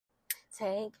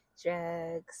take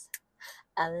drugs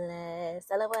unless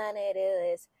all I wanna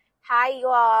do is hi you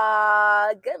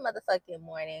all. Good motherfucking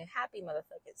morning. Happy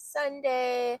motherfucking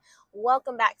Sunday.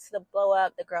 Welcome back to the Blow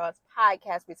Up the Girls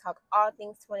podcast. We talk all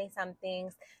things 20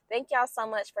 somethings. Thank y'all so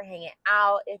much for hanging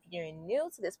out. If you're new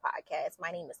to this podcast,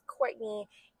 my name is Courtney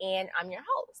and I'm your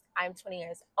host. I'm 20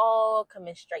 years old,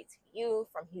 coming straight to you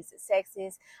from Houston,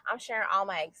 Texas. I'm sharing all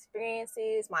my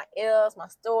experiences, my ills, my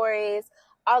stories,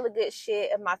 all the good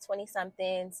shit of my 20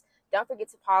 somethings. Don't forget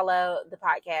to follow the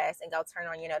podcast and go turn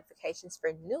on your notifications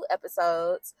for new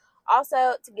episodes.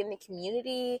 Also, to get in the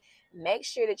community, make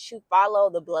sure that you follow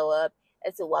the Blow Up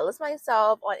as well as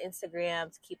myself on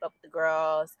Instagram to keep up with the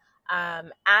girls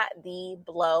at the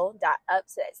blow.up.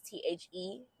 So that's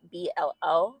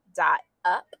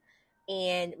THEBLO.up.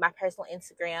 And my personal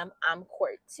Instagram, I'm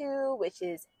Court2, which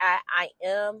is at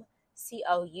IMCOURTTOO.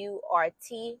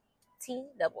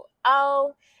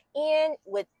 And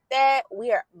with that,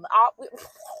 we're off with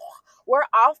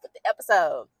the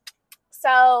episode.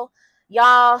 So,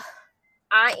 y'all,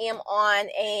 I am on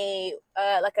a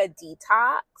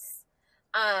detox.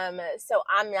 So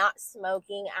I'm not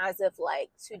smoking as of like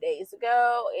 2 days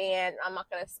ago, and I'm not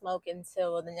gonna smoke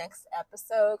until the next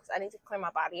episode because I need to clear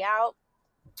my body out.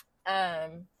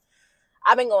 I've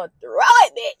been going through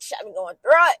it, bitch. I've been going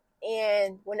through it.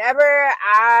 And whenever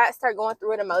I start going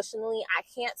through it emotionally, I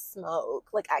can't smoke.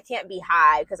 Like, I can't be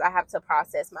high because I have to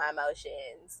process my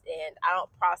emotions. And I don't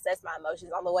process my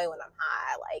emotions all the way when I'm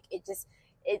high. Like,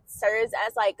 it serves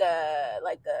as like a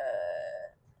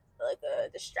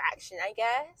distraction, I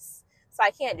guess. So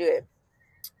I can't do it.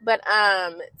 But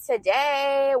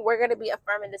today we're going to be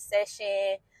affirming the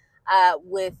session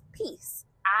with peace.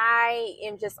 I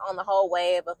am just on the whole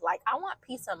wave of like, I want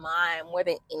peace of mind more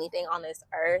than anything on this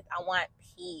earth. I want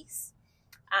peace.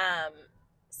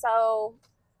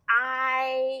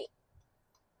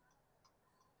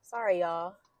 Sorry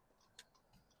y'all.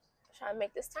 I'm trying to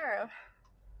make this turn. All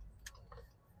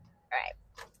right.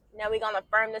 Now we're going to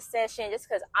affirm the session. Just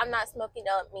because I'm not smoking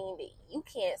don't mean that you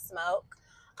can't smoke.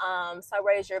 So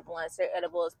raise your blunts, your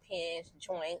edibles, pens,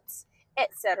 joints,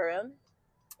 etc.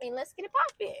 And let's get it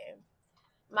popping.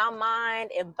 My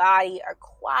mind and body are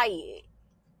quiet.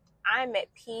 I'm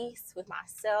at peace with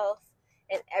myself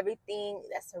and everything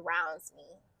that surrounds me.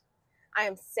 I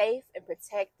am safe and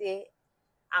protected.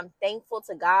 I'm thankful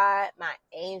to God, my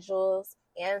angels,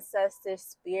 ancestors,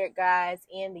 spirit guides,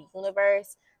 and the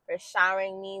universe for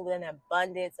showering me with an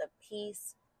abundance of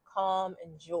peace, calm,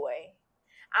 and joy.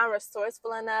 I'm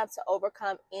resourceful enough to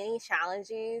overcome any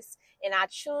challenges, and I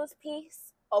choose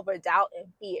peace over doubt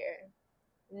and fear.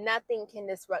 Nothing can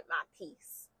disrupt my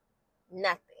peace.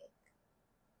 Nothing.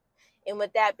 And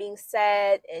with that being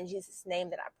said, in Jesus' name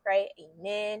that I pray,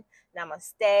 amen,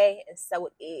 namaste, and so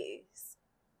it is.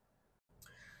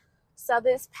 So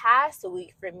this past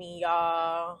week for me,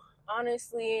 y'all,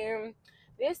 honestly,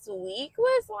 this week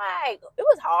was like, it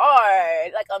was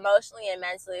hard, like emotionally and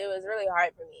mentally. It was really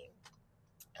hard for me.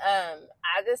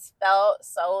 I just felt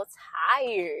so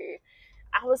tired.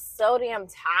 I was so damn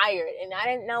tired, and I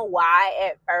didn't know why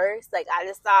at first. Like, I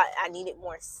just thought I needed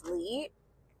more sleep,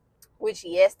 which,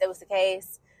 yes, that was the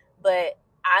case, but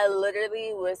I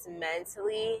literally was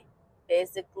mentally,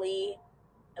 physically,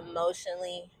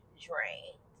 emotionally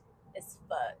drained as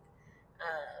fuck.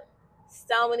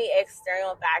 So many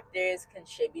external factors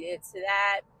contributed to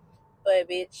that, but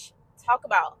bitch, talk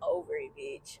about over it,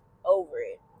 bitch, over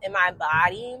it. In my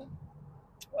body,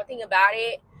 one thing about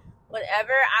it,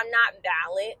 whenever I'm not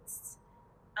balanced,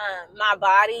 my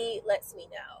body lets me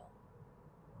know.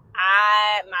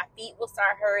 My feet will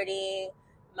start hurting.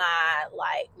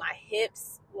 My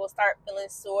hips will start feeling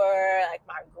sore. Like,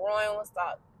 my groin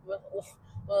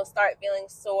will start feeling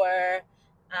sore.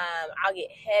 I'll get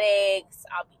headaches.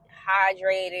 I'll be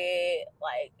dehydrated.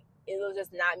 Like, it will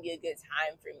just not be a good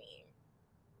time for me.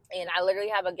 And I literally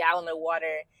have a gallon of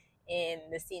water in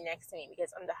the seat next to me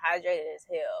because I'm dehydrated as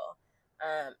hell.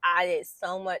 I did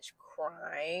so much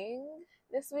crying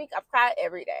this week. I've cried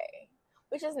every day,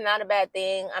 which is not a bad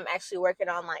thing. I'm actually working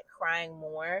on like crying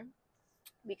more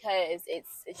because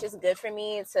it's just good for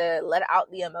me to let out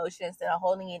the emotions instead of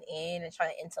holding it in and trying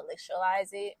to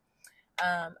intellectualize it.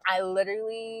 I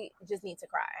literally just need to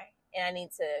cry and I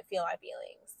need to feel my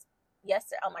feelings.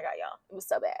 Yesterday, oh my god, y'all, it was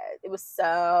so bad. It was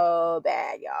so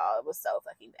bad, y'all. It was so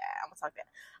fucking bad.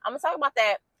 I'm gonna talk about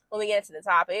that when we get into the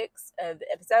topics of the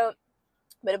episode.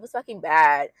 But it was fucking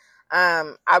bad.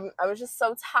 I was just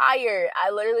so tired.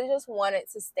 I literally just wanted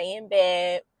to stay in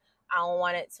bed. I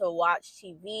wanted to watch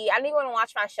TV. I didn't even want to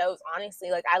watch my shows, honestly.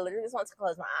 Like, I literally just wanted to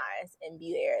close my eyes and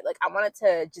be there. Like, I wanted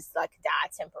to just, like, die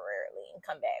temporarily and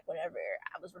come back whenever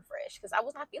I was refreshed, because I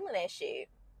was not feeling that shit.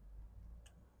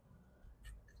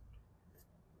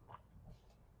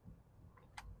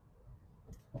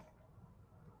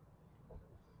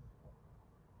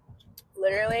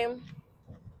 Literally,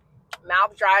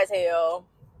 mouth dry as hell,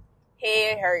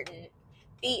 head hurting,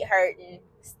 feet hurting,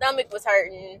 stomach was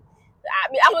hurting.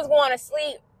 I was going to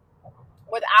sleep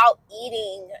without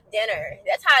eating dinner.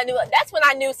 That's how I knew. That's when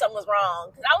I knew something was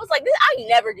wrong. Because I was like, I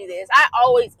never do this. I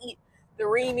always eat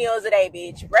 3 meals a day,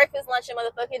 bitch. Breakfast, lunch, and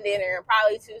motherfucking dinner, and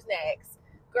probably 2 snacks.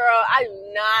 Girl, I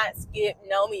do not skip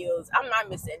no meals. I'm not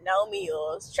missing no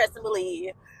meals. Trust and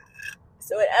believe.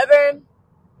 So whenever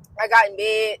I got in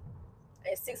bed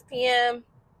at 6 p.m.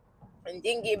 and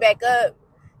didn't get back up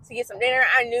to get some dinner,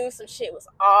 I knew some shit was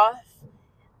off.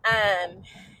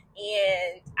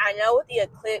 And I know with the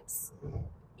eclipse,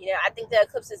 I think the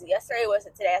eclipse was yesterday. Was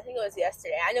it today? I think it was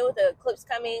yesterday. I knew with the eclipse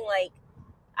coming, like,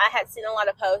 I had seen a lot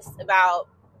of posts about,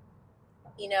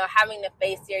 having to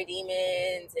face your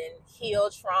demons and heal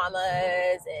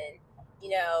traumas and,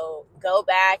 go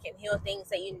back and heal things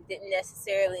that you didn't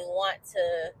necessarily want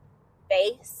to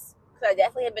face. Because I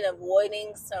definitely have been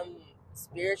avoiding some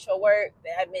spiritual work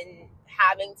that I've been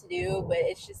having to do, but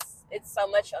it's so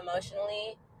much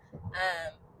emotionally.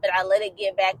 But I let it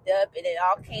get backed up, and it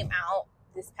all came out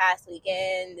this past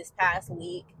weekend, this past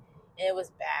week, and it was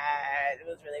bad. It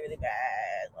was really, really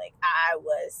bad. Like, I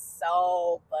was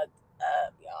so fucked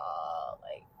up, y'all.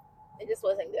 Like, it just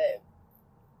wasn't good.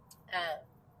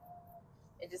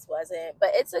 It just wasn't.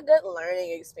 But it's a good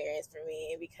learning experience for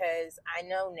me, because I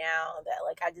know now that,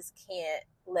 like, I just can't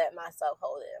let myself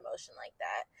hold an emotion like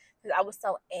that. Because I was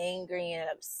so angry and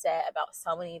upset about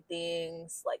so many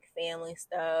things, like family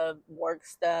stuff, work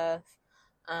stuff,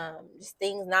 just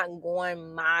things not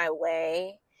going my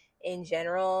way in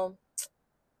general.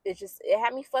 It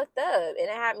had me fucked up, and it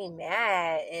had me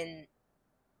mad, and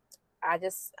I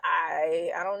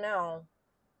don't know.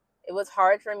 It was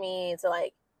hard for me to,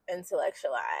 like,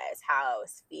 intellectualize how I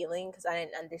was feeling, because I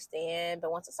didn't understand.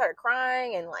 But once I started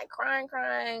crying and, like,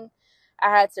 crying, I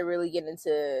had to really get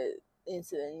into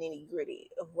the nitty gritty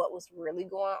of what was really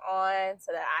going on,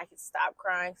 so that I could stop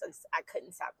crying. So I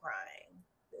couldn't stop crying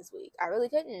this week. I really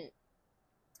couldn't.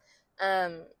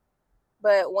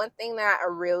 But one thing that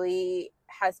really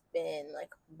has been,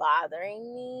 like,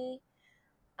 bothering me,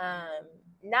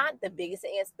 not the biggest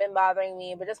thing that's been bothering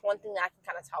me, but just one thing that I can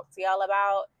kind of talk to y'all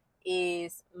about,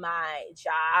 is my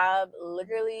job.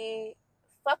 Literally,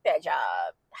 fuck that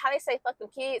job. How they say fuck them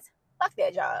kids? Fuck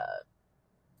that job.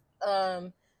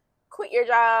 Quit your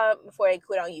job before they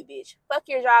quit on you, bitch. Fuck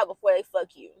your job before they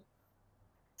fuck you.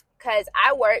 Because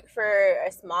I work for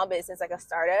a small business, like a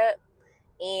startup.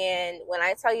 And when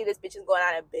I tell you this bitch is going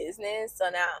out of business,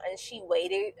 and she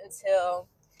waited until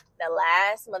the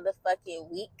last motherfucking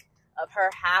week of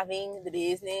her having the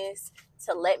business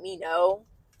to let me know.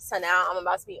 So now I'm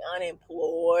about to be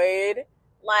unemployed.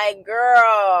 Like,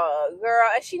 girl,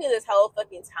 and she knew this whole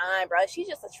fucking time, bro. She's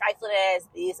just a trifling ass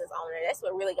business owner. That's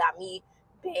what really got me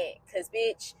bent. Because,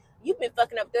 bitch, you've been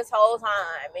fucking up this whole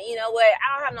time. And you know what?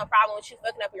 I don't have no problem with you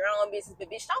fucking up your own business, but,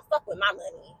 bitch, don't fuck with my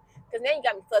money. Because now you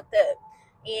got me fucked up.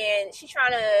 And she's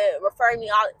trying to refer me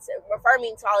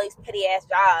to all these petty ass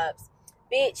jobs.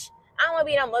 Bitch, I don't want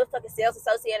to be no motherfucking sales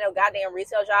associate, no goddamn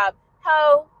retail job.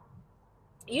 Ho,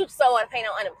 you so want to pay no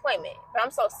unemployment. But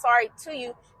I'm so sorry to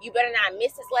you. You better not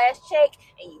miss this last check,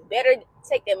 and you better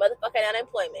take that motherfucking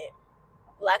unemployment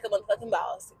like a motherfucking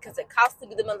boss. Because it costs to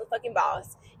be the motherfucking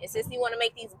boss. And since you want to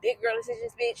make these big girl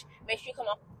decisions, bitch, make sure you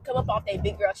come up off that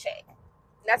big girl check.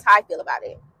 That's how I feel about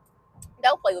it.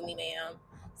 Don't play with me, ma'am.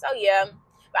 So, yeah.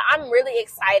 But I'm really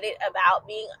excited about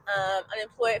being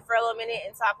unemployed for a little minute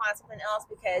until I find something else,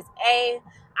 because I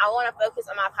want to focus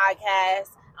on my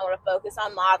podcast. I want to focus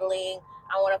on modeling.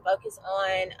 I want to focus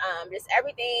on just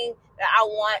everything that I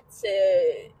want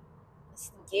to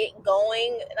get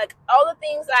going. Like, all the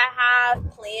things that I have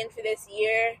planned for this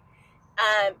year,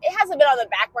 it hasn't been on the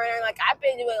back burner. Like, I've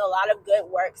been doing a lot of good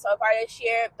work so far this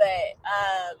year, but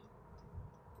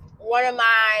one of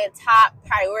my top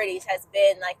priorities has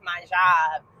been, like, my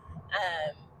job,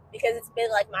 because it's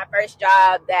been, like, my first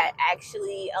job that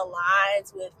actually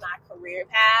aligns with my career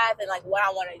path and, like, what I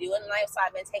want to do in life. So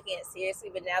I've been taking it seriously.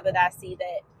 But now that I see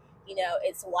that,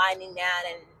 it's winding down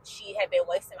and she had been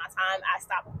wasting my time, I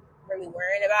stopped really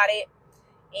worrying about it.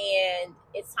 And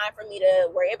it's time for me to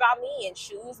worry about me and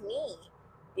choose me,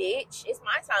 bitch. It's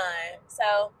my time.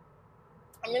 So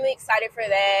I'm really excited for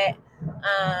that.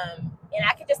 And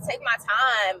I could just just take my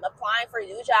time applying for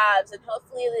new jobs, and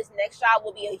hopefully this next job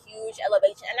will be a huge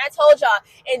elevation. And I told y'all,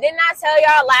 and didn't I tell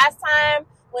y'all last time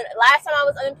I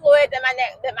was unemployed that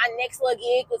my next little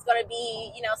gig was gonna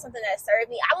be, you know, something that served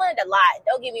me. I learned a lot.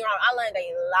 Don't get me wrong, I learned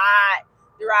a lot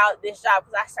throughout this job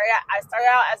because I started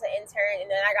out as an intern, and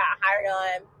then I got hired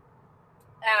on.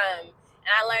 And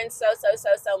I learned so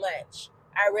much.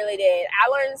 I really did. I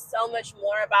learned so much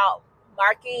more about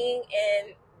marketing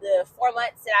in the 4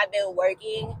 months that I've been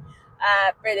working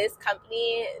for this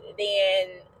company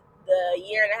than the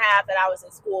year and a half that I was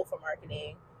in school for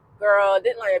marketing. Girl,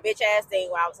 didn't learn a bitch ass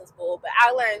thing while I was in school, but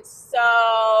I learned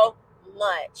so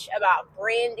much about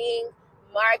branding,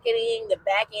 marketing, the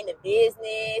back end of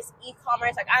business,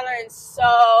 e-commerce. Like, I learned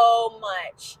so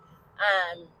much.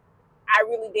 I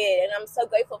really did, and I'm so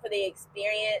grateful for the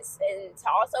experience, and to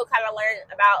also kind of learn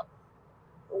about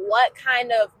what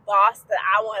kind of boss that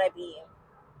I want to be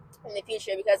in the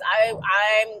future, because I'm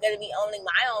going to be owning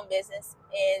my own business,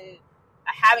 and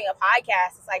having a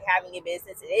podcast is like having a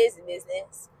business. It is a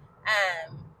business.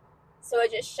 So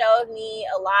it just showed me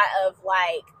a lot of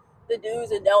like the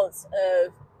do's and don'ts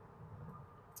of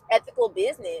ethical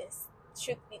business,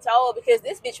 truth be told, because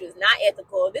this bitch was not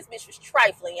ethical. This bitch was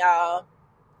trifling, y'all.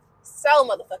 So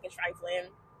motherfucking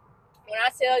trifling. When I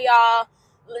tell y'all,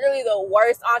 literally the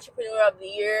worst entrepreneur of the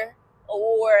year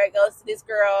award goes to this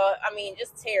girl. I mean,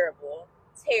 just terrible.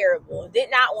 Did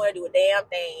not want to do a damn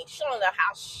thing. She don't know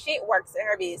how shit works in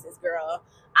her business, girl.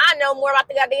 I know more about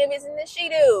the goddamn business than she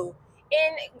do.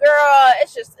 And girl,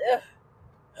 it's just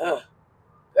girl.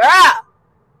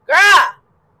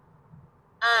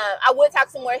 I would talk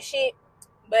some more shit,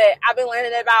 but I've been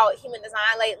learning about human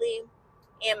design lately.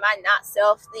 And my not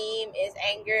self theme is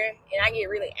anger. And I get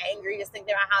really angry just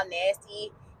thinking about how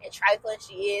nasty and trifling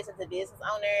she is as a business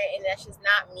owner. And that's just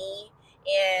not me.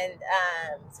 And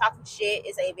talking shit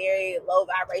is a very low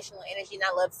vibrational energy. And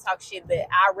I love to talk shit, but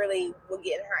I really will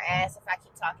get in her ass if I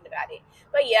keep talking about it.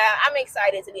 But yeah, I'm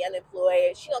excited to be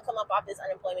unemployed. She gonna come up off this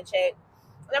unemployment check.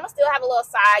 And I'm gonna still have a little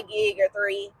side gig or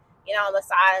 3, you know, on the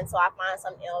side until I find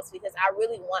something else, because I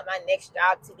really want my next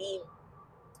job to be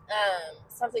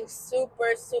something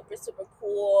super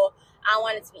cool. I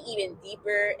want it to be even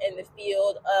deeper in the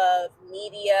field of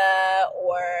media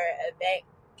or event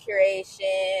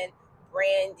curation,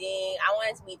 branding. I want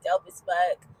it to be dope as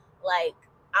fuck. Like,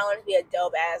 I want it to be a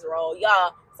dope ass role,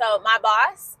 y'all. So my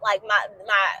boss, like my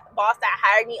boss that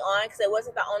hired me on, because it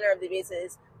wasn't the owner of the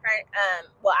business. Her,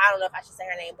 well, I don't know if I should say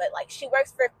her name, but like she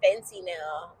works for Fenty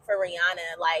now for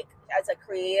Rihanna, like as a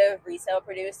creative retail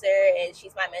producer, and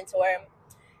she's my mentor.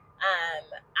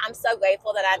 I'm so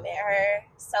grateful that I met her.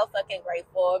 So fucking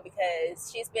grateful,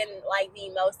 because she's been like the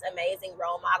most amazing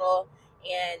role model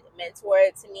and mentor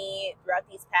to me throughout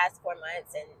these past 4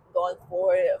 months, and going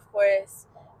forward, of course,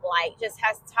 like just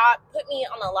has put me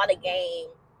on a lot of game.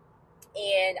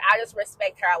 And I just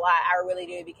respect her a lot. I really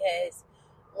do, because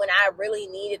when I really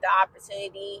needed the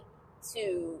opportunity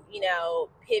to, you know,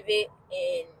 pivot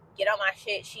and get on my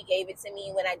shit, she gave it to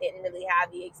me when I didn't really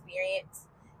have the experience.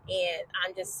 And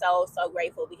I'm just so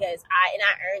grateful, because I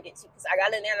earned it too, because I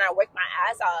got in there and I worked my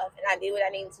ass off and I did what I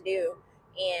needed to do.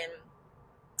 And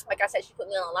like I said, she put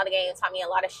me on a lot of games, taught me a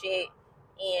lot of shit.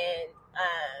 And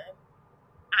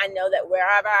I know that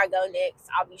wherever I go next,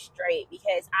 I'll be straight,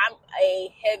 because I'm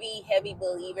a heavy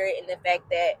believer in the fact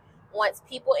that once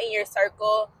people in your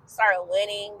circle start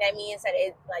winning, that means that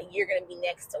it's like you're gonna be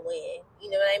next to win. You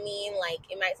know what I mean? Like,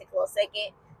 it might take a little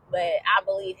second, but I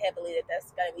believe heavily that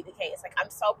that's gonna be the case. Like, I'm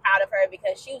so proud of her,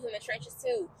 because she was in the trenches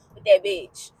too with that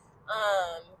bitch.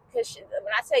 Because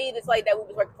when I tell you this lady that we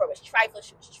was working for was trifling,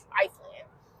 she was trifling,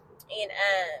 and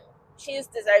she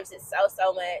just deserves it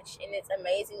so much. And it's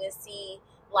amazing to see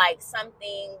like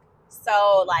something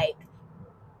so like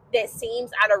that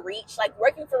seems out of reach, like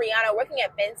working for Rihanna, working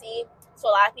at Fenty, to a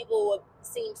lot of people would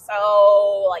seem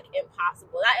so like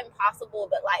impossible. Not impossible,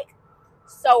 but like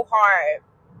so hard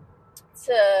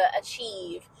to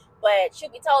achieve. But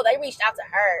truth be told, they reached out to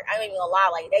her. I ain't even gonna lie,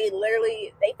 like they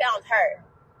found her,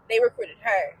 they recruited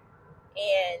her,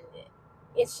 and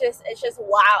it's just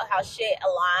wild how shit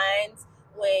aligns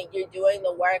when you're doing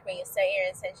the work, when you set your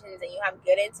intentions and you have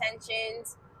good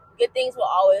intentions. Good things will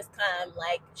always come.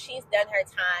 Like, she's done her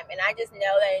time, and I just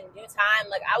know that in due time,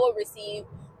 like, I will receive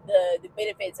the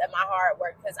benefits of my hard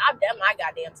work, because I've done my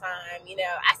goddamn time. You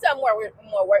know, I still have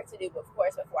more work to do, but of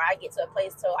course, before I get to a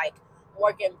place to like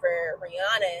working for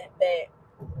Rihanna. But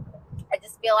I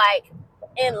just feel like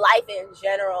in life in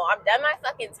general, I've done my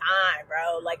fucking time,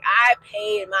 bro. Like, I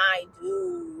paid my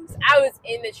dues. I was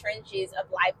in the trenches of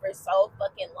life for so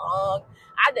fucking long.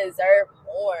 I deserve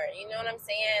more. You know what I'm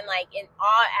saying? Like, in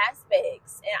all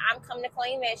aspects. And I'm coming to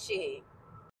claim that shit.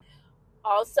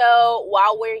 Also,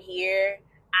 while we're here,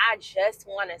 I just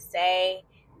want to say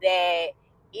that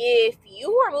if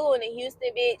you are moving to Houston,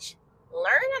 bitch,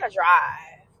 learn how to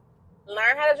drive.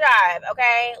 Learn how to drive,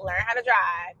 okay? Learn how to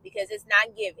drive because it's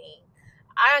not giving.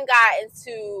 I done got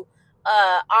into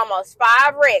almost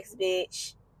 5 wrecks,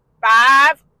 bitch.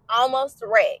 5 almost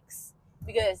wrecks.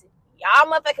 Because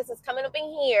y'all motherfuckers is coming up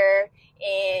in here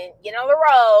and getting on the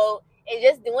road and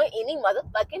just doing any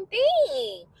motherfucking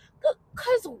thing.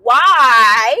 Because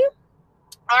why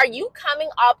are you coming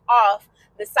up off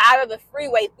the side of the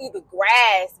freeway through the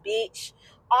grass, bitch,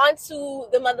 onto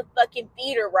the motherfucking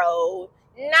feeder road?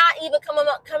 Not even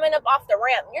coming up off the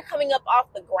ramp. You're coming up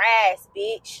off the grass,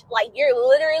 bitch. Like, you're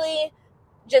literally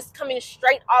just coming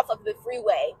straight off of the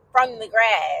freeway from the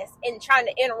grass and trying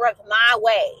to interrupt my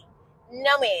way.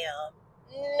 No, ma'am.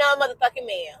 No motherfucking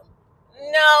ma'am.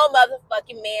 No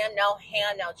motherfucking ma'am. No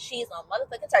ham, no cheese, no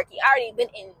motherfucking turkey. I already been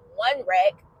in one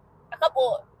wreck, a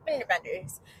couple fender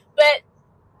benders, but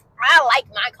I like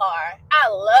my car. I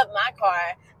love my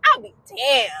car. I'll be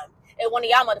damned if one of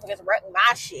y'all motherfuckers wreck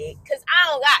my shit, because I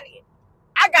don't got it.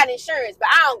 I got insurance, but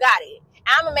I don't got it. And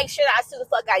I'm going to make sure that I sue the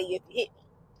fuck out of you if you hit me.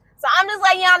 So I'm just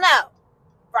letting y'all know,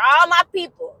 for all my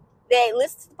people that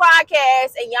listen to the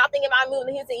podcast and y'all think about moving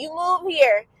to Houston, you move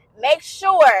here, make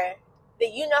sure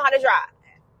that you know how to drive.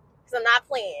 Because I'm not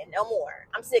playing no more.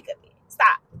 I'm sick of it.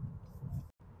 Stop.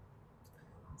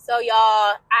 So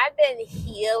y'all, I've been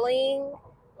healing,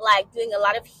 like doing a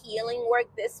lot of healing work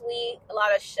this week, a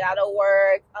lot of shadow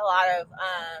work, a lot of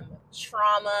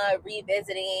trauma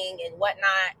revisiting and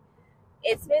whatnot.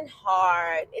 It's been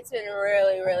hard. It's been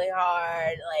really, really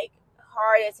hard, like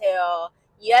hard as hell.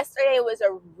 Yesterday was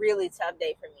a really tough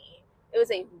day for me. It was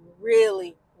a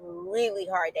really, really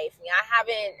hard day for me. I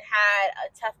haven't had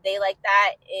a tough day like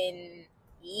that in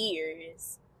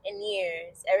years.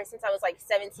 Ever since I was like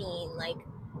 17, like,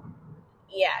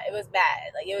 yeah, it was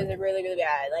bad. Like, it was really, really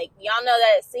bad. Like, y'all know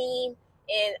that scene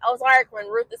in Ozark when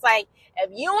Ruth is like,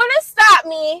 if you want to stop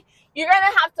me, you're going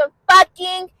to have to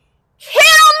fucking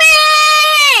kill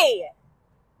me!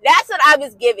 That's what I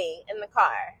was giving in the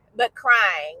car. But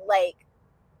crying. Like,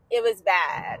 it was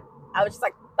bad. I was just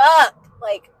like, fuck!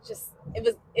 Like, just, it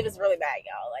was really bad,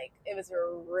 y'all. Like, it was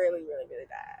really, really, really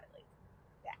bad. Like,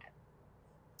 bad.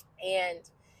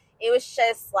 And it was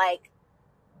just, like,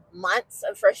 months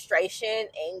of frustration,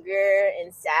 anger,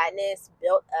 and sadness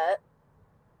built up,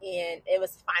 and it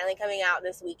was finally coming out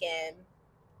this weekend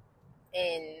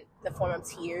in the form of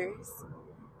tears.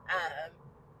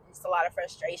 Just a lot of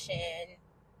frustration.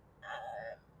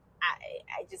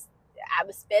 I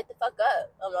was fed the fuck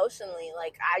up emotionally.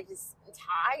 Like, I'm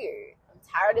tired. I'm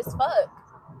tired as fuck.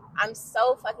 I'm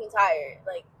so fucking tired.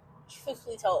 Like,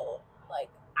 truthfully told, like,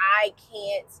 I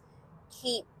can't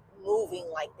keep moving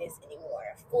like this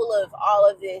anymore, full of all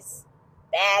of this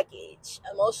baggage,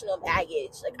 emotional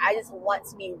baggage. Like, I just want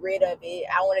to be rid of it.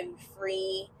 I want to be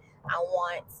free. I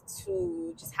want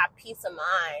to just have peace of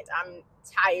mind. I'm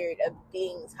tired of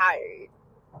being tired.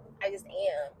 I just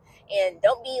am. And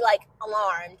don't be like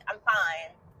alarmed. I'm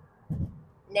fine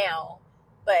now,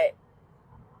 but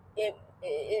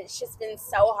it's just been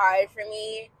so hard for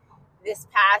me this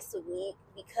past week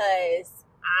because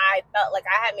I felt like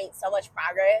I had made so much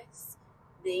progress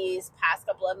these past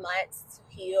couple of months to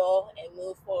heal and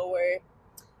move forward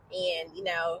and, you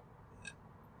know,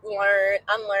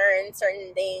 unlearn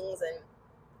certain things and,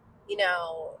 you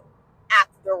know,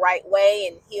 act the right way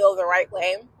and heal the right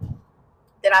way,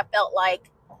 that I felt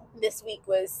like this week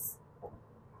was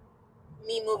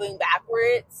me moving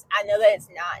backwards. I know that it's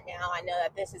not now. I know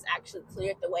that this has actually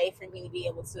cleared the way for me to be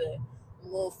able to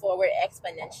move forward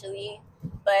exponentially.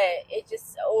 But it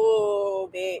just, oh,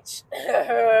 bitch.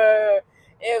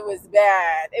 It was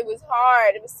bad. It was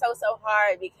hard. It was so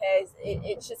hard because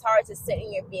it's just hard to sit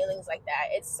in your feelings like that.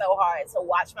 It's so hard to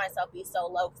watch myself be so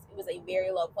low. It was a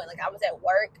very low point. Like, I was at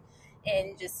work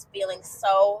and just feeling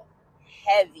so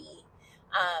heavy.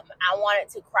 I wanted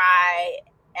to cry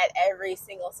at every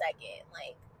single second.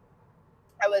 Like,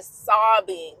 I was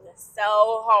sobbing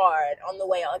so hard on the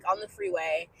way, like on the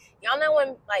freeway. Y'all know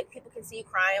when like people can see you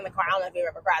crying in the car. I don't know if you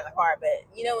ever cried in the car, but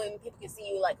you know when people can see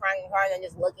you like crying in the car and then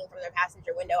just looking from their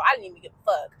passenger window. I didn't even give a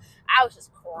fuck. I was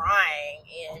just crying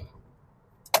and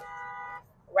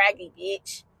raggedy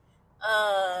bitch.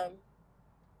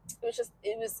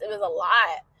 It was a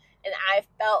lot, and I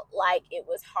felt like it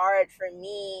was hard for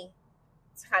me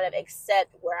to kind of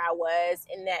accept where I was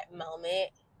in that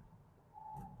moment.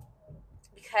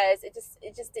 Because it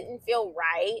just didn't feel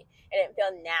right. It didn't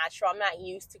feel natural. I'm not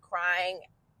used to crying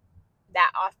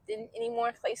that often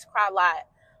anymore. I used to cry a lot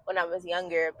when I was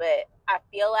younger, but I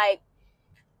feel like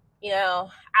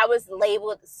I was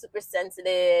labeled super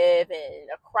sensitive and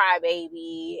a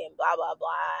crybaby and blah blah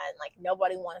blah, and like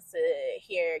nobody wants to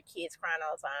hear kids crying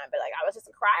all the time, but like I was just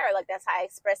a crier. Like that's how I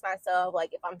express myself.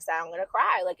 Like if I'm sad, I'm gonna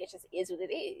cry. Like it just is what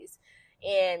it is,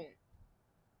 and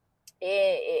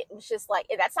it was just like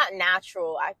that's not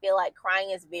natural. I feel like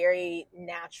crying is very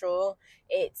natural.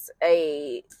 It's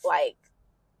a like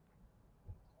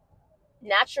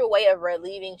natural way of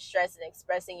relieving stress and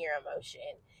expressing your emotion.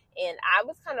 And I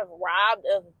was kind of robbed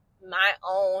of my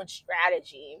own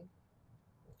strategy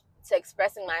to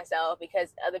expressing myself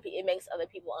because it makes other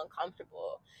people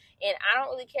uncomfortable. And I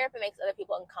don't really care if it makes other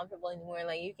people uncomfortable anymore.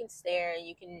 Like you can stare and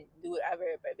you can do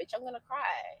whatever, but bitch, I'm gonna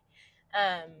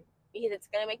cry. Because it's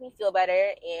gonna make me feel better,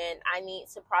 and I need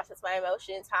to process my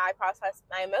emotions how I process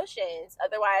my emotions.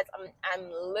 Otherwise, I'm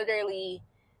literally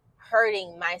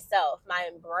hurting myself, my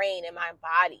brain, and my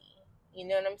body. You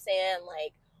know what I'm saying?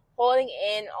 Like holding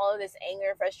in all of this anger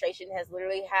and frustration has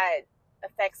literally had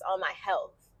effects on my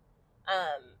health.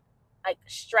 Like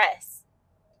stress,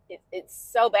 it's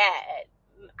so bad.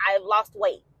 I've lost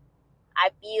weight. I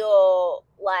feel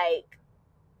like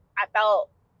I felt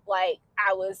like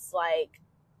I was like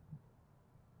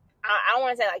I don't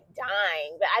want to say like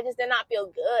dying, but I just did not feel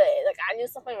good. Like I knew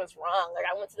something was wrong. Like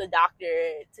I went to the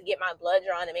doctor to get my blood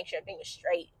drawn to make sure everything was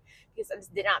straight because I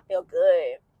just did not feel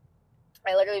good.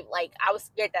 I literally like I was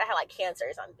scared that I had like cancer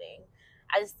or something.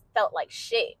 I just felt like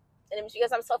shit, and it was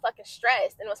because I'm so fucking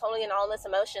stressed and was holding in all this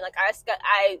emotion. Like I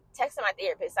texted my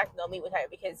therapist so I could go meet with her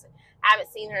because I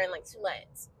haven't seen her in like 2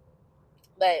 months.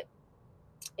 But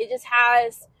it just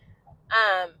has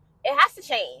it has to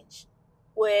change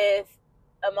with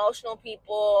emotional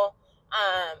people.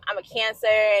 I'm a Cancer,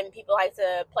 and people like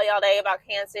to play all day about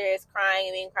cancers, crying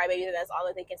and being crybabies, and that's all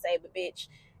that they can say. But bitch,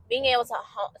 being able to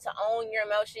own your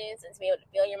emotions and to be able to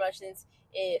feel your emotions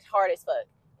is hard as fuck.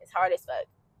 It's hard as fuck.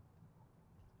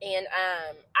 And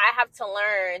I have to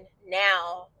learn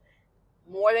now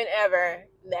more than ever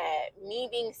that me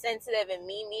being sensitive and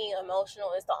me being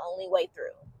emotional is the only way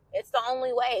through. It's the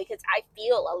only way because I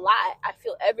feel a lot. I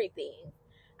feel everything.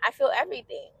 I feel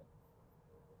everything.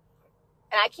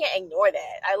 And I can't ignore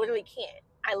that. I literally can't.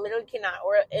 I literally cannot,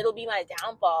 or it'll be my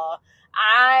downfall.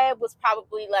 I was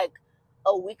probably like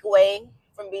a week away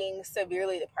from being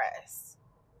severely depressed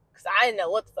because I didn't know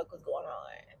what the fuck was going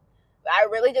on. But I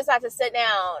really just had to sit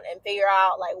down and figure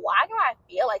out like why do I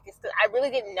feel like this? Because I really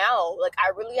didn't know. Like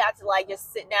I really had to like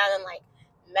just sit down and like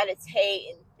meditate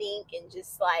and think and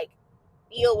just like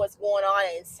feel what's going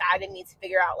on inside of me to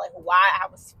figure out like why I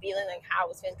was feeling like how I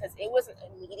was feeling, because it wasn't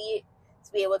immediate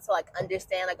to be able to like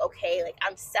understand like okay, like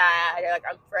I'm sad or like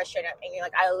I'm frustrated, I'm angry.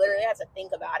 Like I literally had to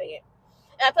think about it.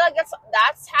 And I feel like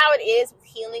that's how it is with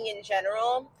healing in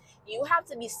general. You have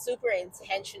to be super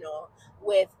intentional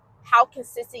with how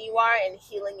consistent you are in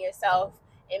healing yourself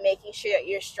and making sure that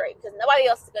you're straight, because nobody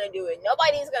else is going to do it.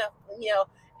 Nobody's going to,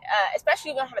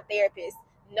 especially if you don't have a therapist,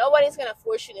 nobody's going to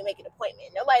force you to make an appointment.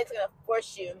 Nobody's going to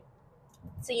force you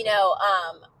to,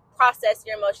 process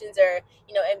your emotions or,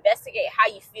 investigate how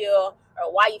you feel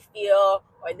or why you feel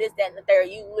or this, that, and the third.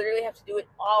 You literally have to do it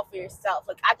all for yourself.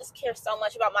 Like, I just care so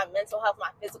much about my mental health,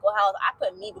 my physical health. I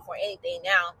put me before anything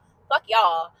now. Fuck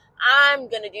y'all. I'm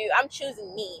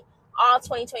choosing me all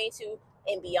 2022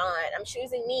 and beyond. I'm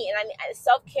choosing me. And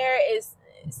self-care is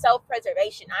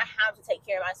self-preservation. I have to take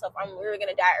care of myself. I'm literally going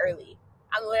to die early.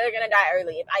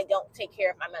 If I don't take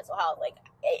care of my mental health. Like,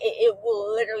 it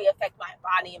will literally affect my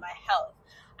body and my health.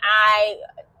 I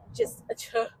just,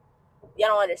 you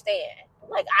don't understand.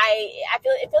 Like, I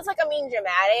feel, it feels like I'm being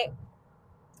dramatic,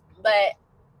 but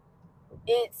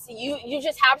it's, you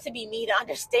just have to be me to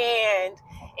understand.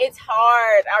 It's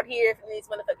hard out here in these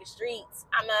motherfucking streets.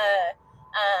 I'm a,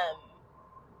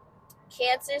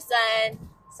 Cancer sun,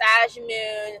 Sag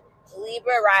moon,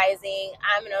 Libra rising.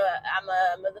 I'm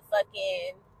a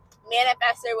motherfucking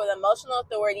manifester with emotional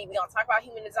authority. We're gonna talk about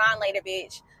human design later,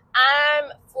 bitch.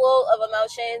 I'm full of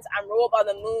emotions. I'm ruled by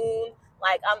the moon.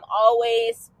 Like, I'm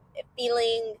always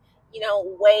feeling,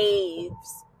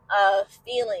 waves of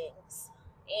feelings.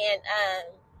 And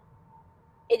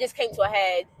it just came to a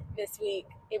head this week.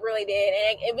 It really did.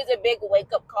 And it was a big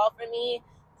wake up call for me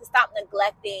to stop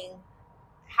neglecting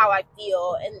how I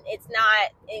feel. And it's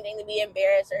not anything to be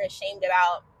embarrassed or ashamed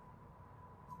about,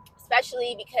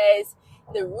 especially because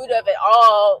the root of it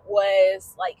all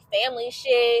was like family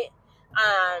shit,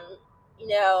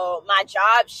 my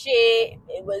job shit.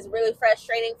 It was really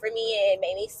frustrating for me. It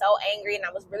made me so angry, and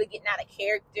I was really getting out of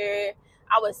character.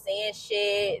 I was saying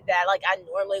shit that like I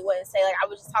normally wouldn't say. Like, I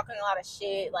was just talking a lot of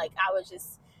shit. Like,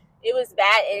 it was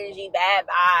bad energy, bad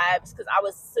vibes, because I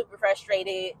was super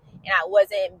frustrated and I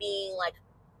wasn't being like,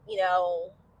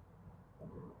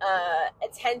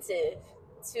 attentive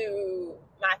to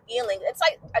my feelings. It's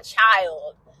like a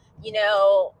child, you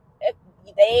know, if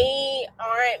they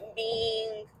aren't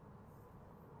being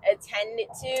attended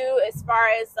to, as far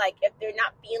as like if they're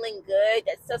not feeling good,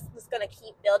 that's just going to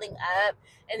keep building up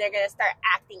and they're going to start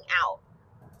acting out.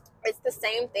 It's the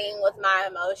same thing with my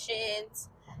emotions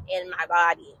and my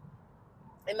body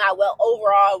and my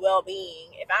overall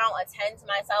well-being. If I don't attend to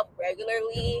myself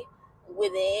regularly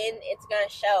within, it's going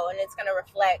to show and it's going to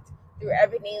reflect through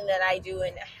everything that I do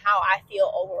and how I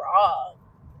feel overall.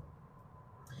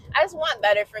 I just want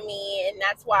better for me, and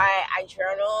that's why I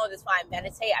journal. That's why I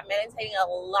meditate. I'm meditating a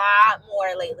lot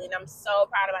more lately, and I'm so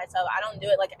proud of myself. I don't do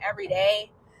it like every day,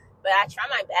 but I try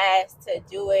my best to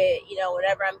do it, you know,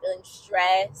 whenever I'm feeling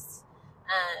stressed.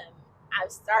 I've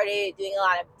started doing a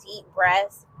lot of deep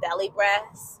breaths, belly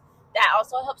breaths. That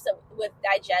also helps with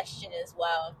digestion as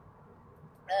well,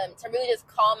 to really just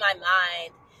calm my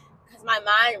mind, because my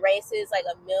mind races like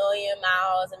a million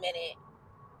miles a minute.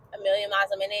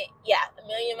 Yeah, a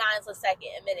million miles a second,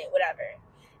 a minute, whatever.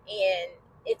 And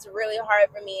it's really hard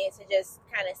for me to just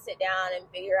kind of sit down and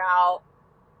figure out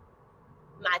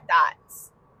my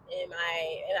thoughts and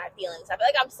my feelings. I feel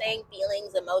like I'm saying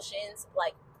feelings, emotions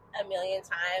like a million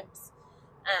times.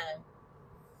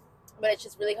 But it's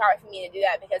just really hard for me to do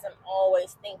that because I'm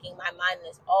always thinking. My mind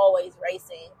is always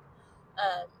racing.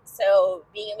 So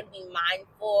being able to be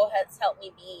mindful has helped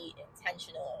me be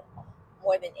intentional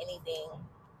more than anything.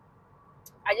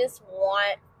 I just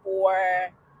want for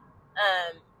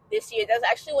this year, that's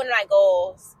actually one of my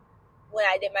goals when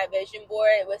I did my vision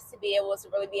board, was to be able to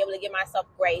really be able to give myself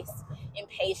grace and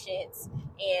patience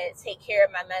and take care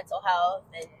of my mental health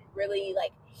and really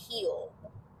like heal.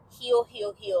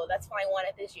 That's what I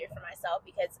wanted this year for myself,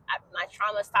 because my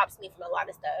trauma stops me from a lot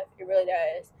of stuff. It really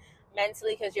does.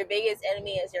 Mentally, because your biggest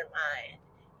enemy is your mind.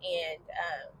 And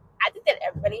I think that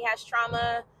everybody has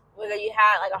trauma, whether you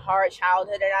had like a hard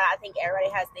childhood or not. I think everybody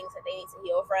has things that they need to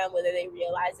heal from, whether they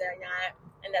realize it or not.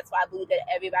 And that's why I believe that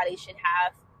everybody should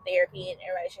have therapy and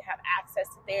everybody should have access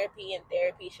to therapy, and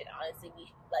therapy should honestly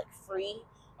be like free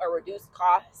or reduced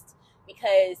cost,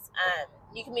 because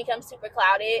you can become super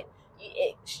clouded.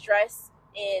 Stress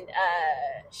and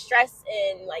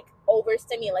like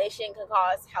overstimulation can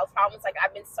cause health problems. Like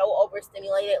I've been so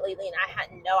overstimulated lately and I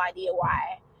had no idea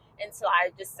why, until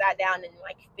I just sat down and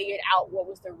like figured out what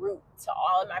was the root to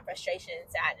all of my frustration and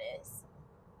sadness.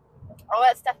 All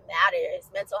that stuff matters.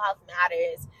 Mental health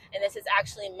matters. And this is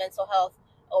actually Mental Health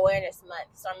Awareness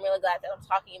Month. So I'm really glad that I'm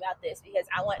talking about this, because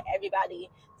I want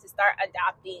everybody to start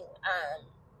adopting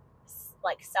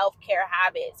like self-care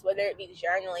habits, whether it be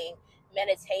journaling,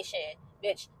 meditation.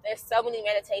 Bitch, there's so many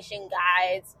meditation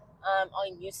guides on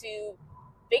YouTube.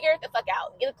 Figure it the fuck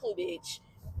out. Get a clue, bitch.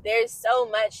 There's so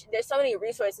many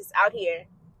resources out here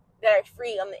that are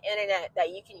free on the internet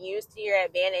that you can use to your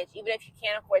advantage, even if you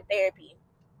can't afford therapy.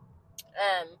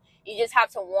 You just have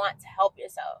to want to help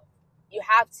yourself. You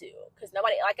have to, because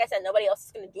nobody, like I said, nobody else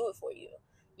is going to do it for you.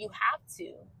 You have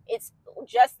to. It's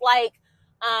just like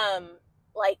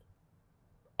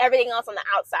everything else on the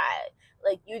outside.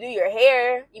 Like, you do your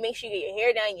hair, you make sure you get your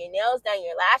hair done, your nails done,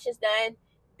 your lashes done.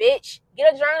 Bitch,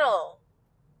 get a journal.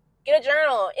 And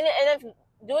if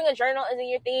doing a journal isn't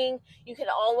your thing, you can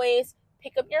always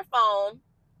pick up your phone.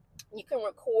 You can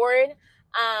record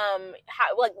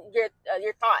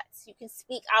your thoughts. You can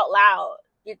speak out loud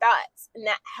your thoughts, and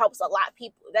that helps a lot of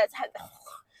people. That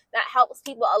helps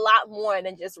people a lot more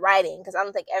than just writing, because I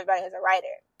don't think everybody is a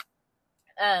writer.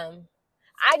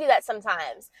 I do that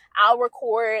sometimes. I'll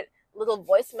record little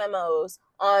voice memos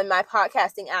on my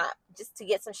podcasting app just to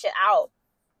get some shit out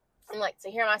and like to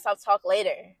hear myself talk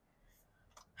later.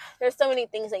 There's so many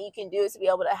things that you can do to be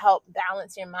able to help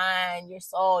balance your mind, your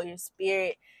soul, your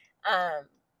spirit. I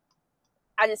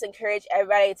just encourage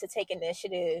everybody to take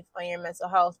initiative on your mental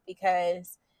health,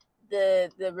 because the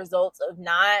results of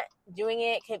not doing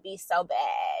it could be so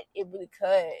bad. It really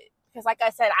could. Because like I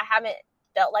said, I haven't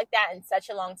felt like that in such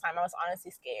a long time. I was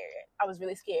honestly scared. I was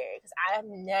really scared, because I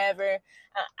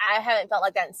haven't felt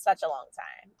like that in such a long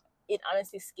time. It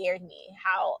honestly scared me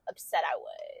how upset I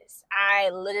was. I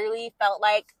literally felt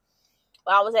like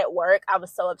when I was at work, I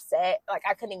was so upset. Like,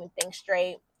 I couldn't even think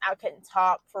straight. I couldn't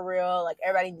talk for real. Like,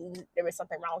 everybody knew there was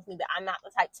something wrong with me, but I'm not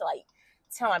the type to like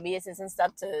tell my business and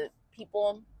stuff to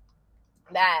people.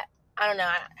 That, I don't know.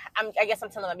 I guess I'm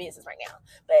telling my business right now,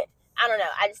 but I don't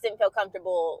know. I just didn't feel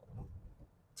comfortable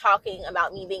talking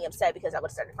about me being upset, because I would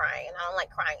have started crying, and I don't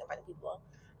like crying in front of people.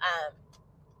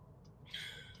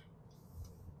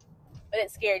 But it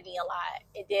scared me a lot.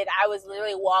 It did. I was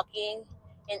literally walking,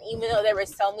 and even though there were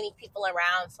so many people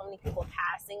around, so many people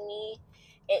passing me,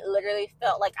 it literally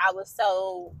felt like I was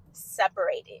so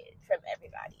separated from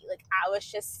everybody. Like I was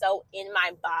just so in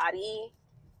my body,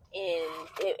 and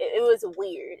it was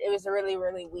weird. It was really,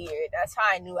 really weird. That's how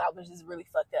I knew I was just really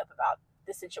fucked up about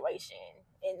the situation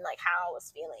and like how I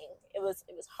was feeling. It was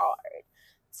hard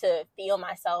to feel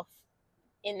myself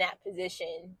in that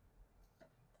position.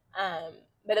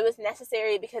 But it was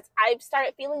necessary because I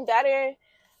started feeling better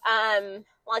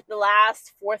like the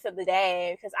last fourth of the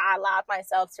day, because I allowed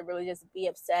myself to really just be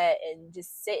upset and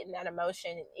just sit in that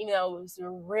emotion, even though it was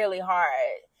really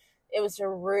hard. It was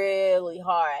really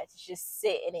hard to just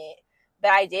sit in it.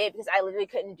 But I did, because I literally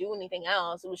couldn't do anything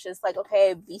else. It was just like,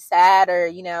 okay, be sad, or,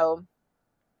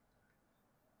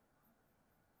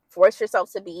 force yourself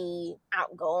to be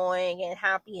outgoing and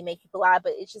happy and make people laugh.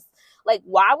 But it's just like,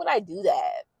 why would I do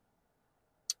that?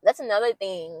 That's another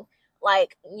thing.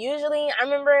 Like, usually, I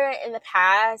remember in the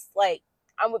past, like,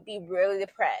 I would be really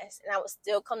depressed, and I would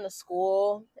still come to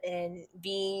school and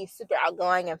be super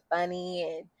outgoing and funny,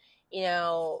 and,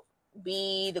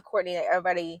 be the Courtney that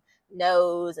everybody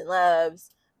knows and loves.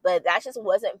 But that just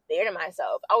wasn't fair to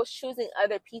myself. I was choosing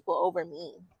other people over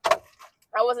me.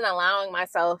 I wasn't allowing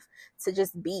myself to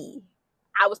just be.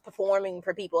 I was performing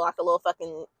for people like a little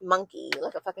fucking monkey,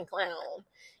 like a fucking clown.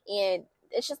 And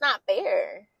it's just not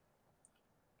fair.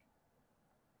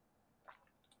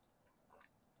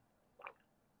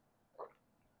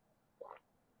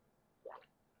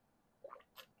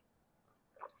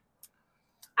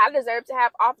 I deserve to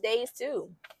have off days too.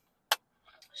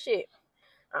 Shit.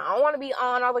 I don't want to be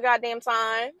on all the goddamn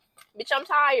time. Bitch, I'm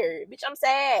tired. Bitch, I'm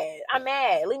sad. I'm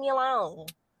mad. Leave me alone.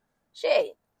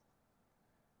 Shit.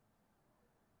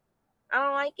 I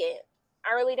don't like it.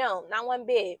 I really don't. Not one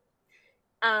bit.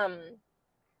 I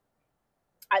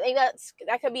think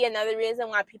that could be another reason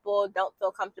why people don't feel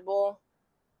comfortable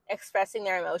expressing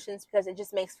their emotions, because it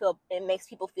just makes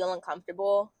people feel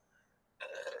uncomfortable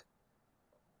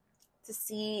to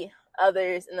see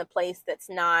others in a place that's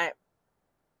not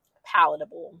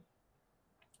palatable.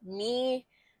 Me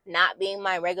not being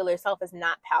my regular self is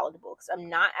not palatable, because I'm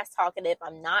not as talkative,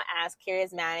 I'm not as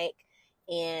charismatic,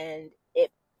 and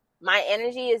my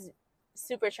energy is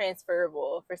super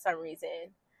transferable for some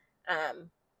reason.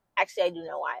 Actually, I do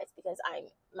know why. It's because I'm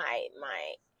my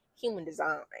human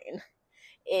design.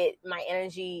 My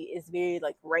energy is very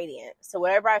like radiant. So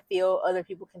whatever I feel, other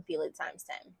people can feel it times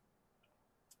 10.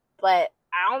 But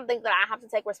I don't think that I have to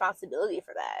take responsibility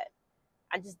for that.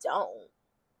 I just don't.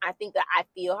 I think that I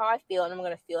feel how I feel, and I'm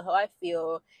going to feel how I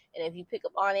feel. And if you pick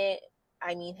up on it,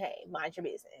 I mean, hey, mind your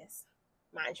business.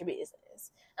 Mind your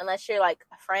business. Unless you're like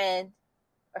a friend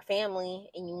or family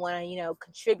and you want to,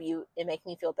 contribute and make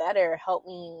me feel better, help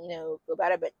me, feel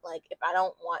better. But like, if I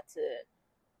don't want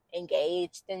to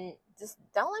engage, then just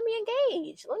don't let me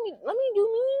engage. Let me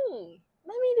do me.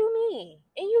 Let me do me.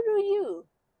 And you do you.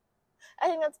 I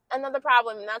think that's another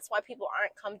problem, and that's why people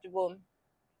aren't comfortable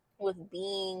with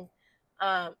being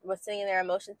with sitting in their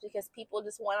emotions, because people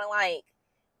just want to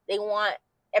they want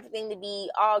everything to be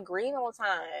all green all the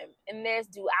time, and there's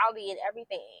duality in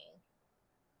everything.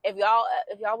 If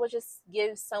y'all would just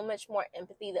give so much more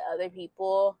empathy to other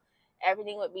people,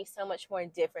 everything would be so much more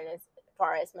different as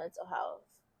far as mental health.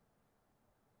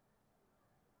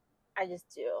 I just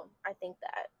do. I think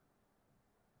that.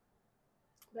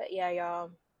 But yeah,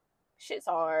 y'all, shit's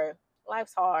hard.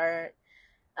 Life's hard.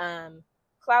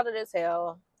 Clouded as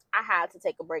hell. I had to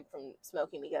take a break from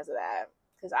smoking because of that.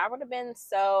 Because I would have been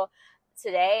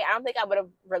today, I don't think I would have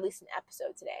released an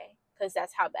episode today, because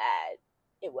that's how bad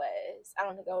it was. I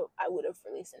don't think I would have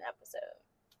released an episode.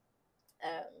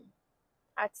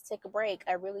 I had to take a break.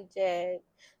 I really did,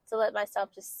 to let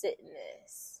myself just sit in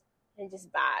this and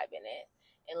just vibe in it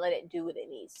and let it do what it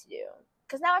needs to do.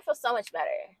 Because now I feel so much better.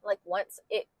 Like once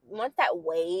that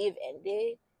wave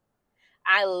ended,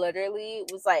 I literally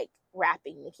was like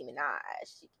rapping Nicki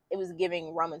Minaj. It was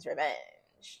giving Roman's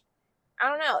Revenge. I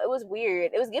don't know. It was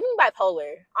weird. It was giving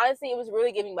bipolar. Honestly, it was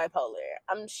really giving bipolar.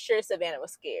 I'm sure Savannah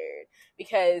was scared,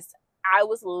 because I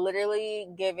was literally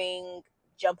giving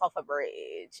Jump Off a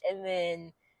Bridge. And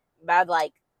then by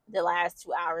like the last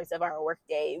 2 hours of our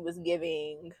workday, it was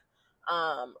giving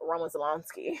Roman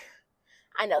Zelensky.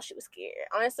 I know she was scared.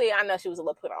 Honestly, I know she was a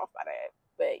little put off by that.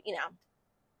 But,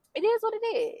 it is what it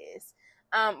is.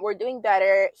 We're doing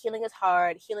better. Healing is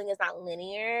hard. Healing is not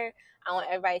linear. I want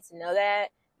everybody to know that.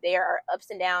 There are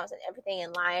ups and downs and everything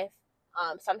in life.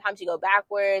 Sometimes you go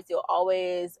backwards. You'll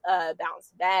always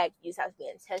bounce back. You just have to be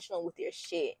intentional with your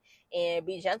shit and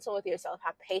be gentle with yourself.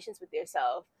 Have patience with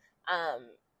yourself.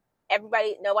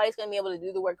 nobody's going to be able to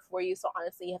do the work for you. So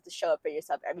honestly, you have to show up for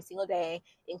yourself every single day,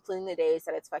 including the days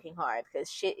that it's fucking hard,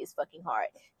 because shit is fucking hard.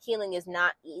 Healing is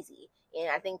not easy. And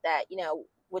I think that,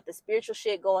 with the spiritual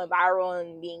shit going viral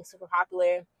and being super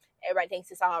popular, everybody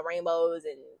thinks it's all rainbows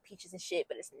and peaches and shit,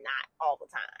 but it's not all the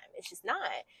time. It's just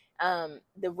not.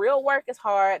 The real work is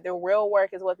hard. The real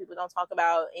work is what people don't talk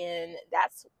about. And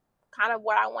that's kind of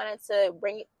what I wanted to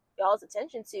bring y'all's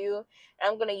attention to.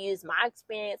 And I'm going to use my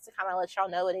experience to kind of let y'all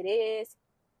know what it is,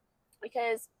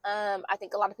 because I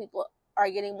think a lot of people are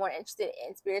getting more interested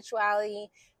in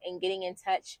spirituality and getting in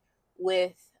touch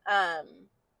with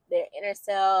their inner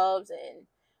selves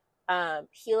and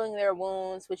healing their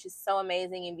wounds, which is so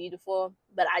amazing and beautiful.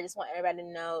 But I just want everybody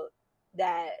to know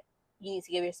that you need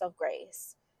to give yourself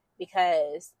grace,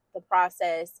 because the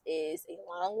process is a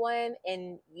long one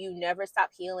and you never stop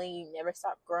healing, you never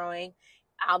stop growing.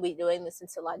 I'll be doing this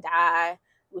until I die,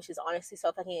 which is honestly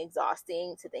so fucking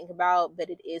exhausting to think about, but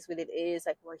it is what it is.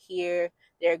 Like, we're here.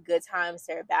 There are good times,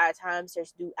 there are bad times,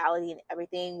 there's duality in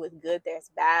everything. With good, there's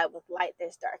bad. With light,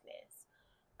 there's darkness.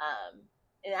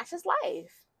 And that's just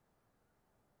life.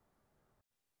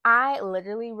 I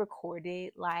literally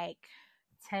recorded like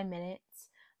 10 minutes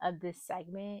of this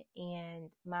segment and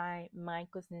my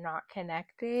mic was not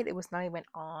connected. It was not even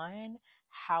on.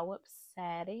 How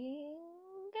upsetting.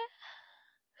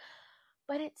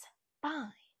 But it's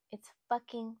fine. It's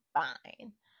fucking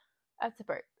fine. That's a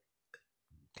burp.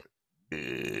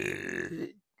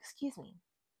 Excuse me.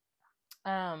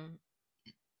 I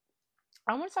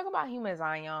want to talk about human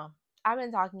design, y'all. I've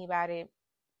been talking about it.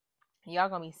 Y'all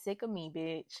gonna be sick of me,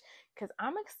 bitch, because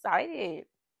I'm excited.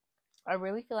 I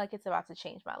really feel like it's about to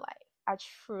change my life. I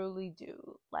truly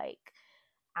do. Like,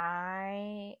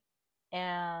 I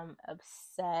am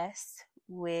obsessed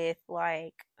with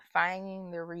like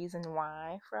finding the reason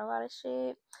why for a lot of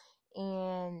shit.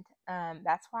 And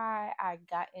that's why I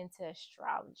got into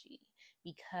astrology,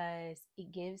 because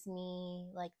it gives me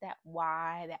like that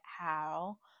why, that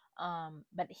how.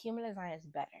 But human design is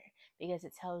better because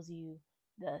it tells you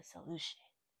the solution.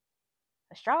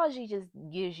 Astrology just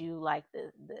gives you like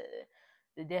the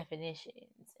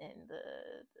definitions and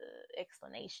the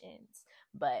explanations,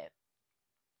 but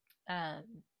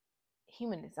um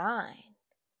human design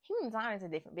human design is a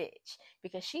different bitch,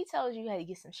 because she tells you how to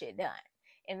get some shit done,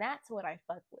 and that's what I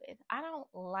fuck with. I don't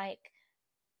like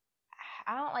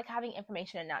having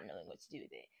information and not knowing what to do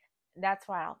with it. That's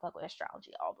why I don't fuck with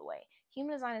astrology all the way.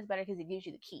 Human design is better because it gives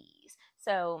you the keys.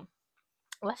 So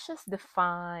let's just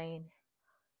define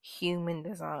human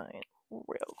design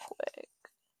real quick.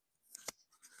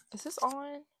 Is this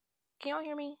on? Can y'all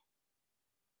hear me?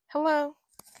 Hello?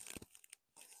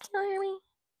 Can y'all hear me?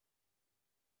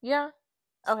 Yeah?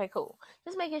 Okay, cool.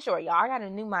 Just making sure, y'all. I got a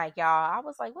new mic, y'all. I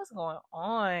was like, what's going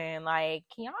on? Like,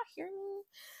 can y'all hear me?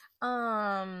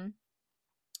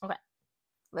 Okay.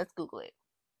 Let's Google it.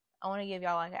 I want to give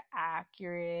y'all like an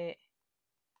accurate.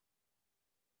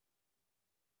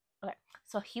 Okay.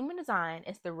 So human design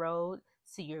is the road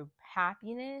to your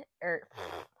happiness, or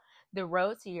the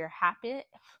road to your happiness.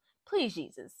 Please,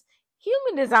 Jesus.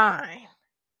 Human design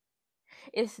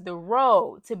is the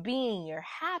road to being your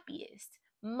happiest,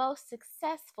 most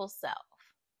successful self.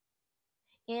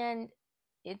 And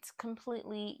it's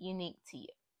completely unique to you.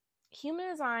 Human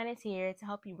design is here to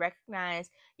help you recognize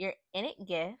your innate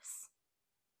gifts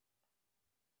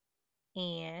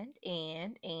and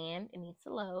it needs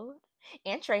to load,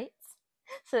 and traits,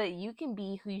 so that you can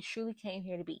be who you truly came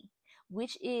here to be,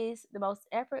 which is the most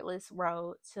effortless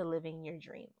road to living your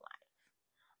dream life.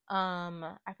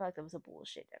 I feel like that was a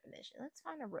bullshit definition. Let's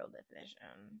find a real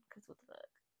definition, because what the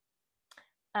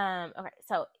fuck. Okay,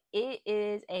 so it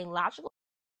is a logical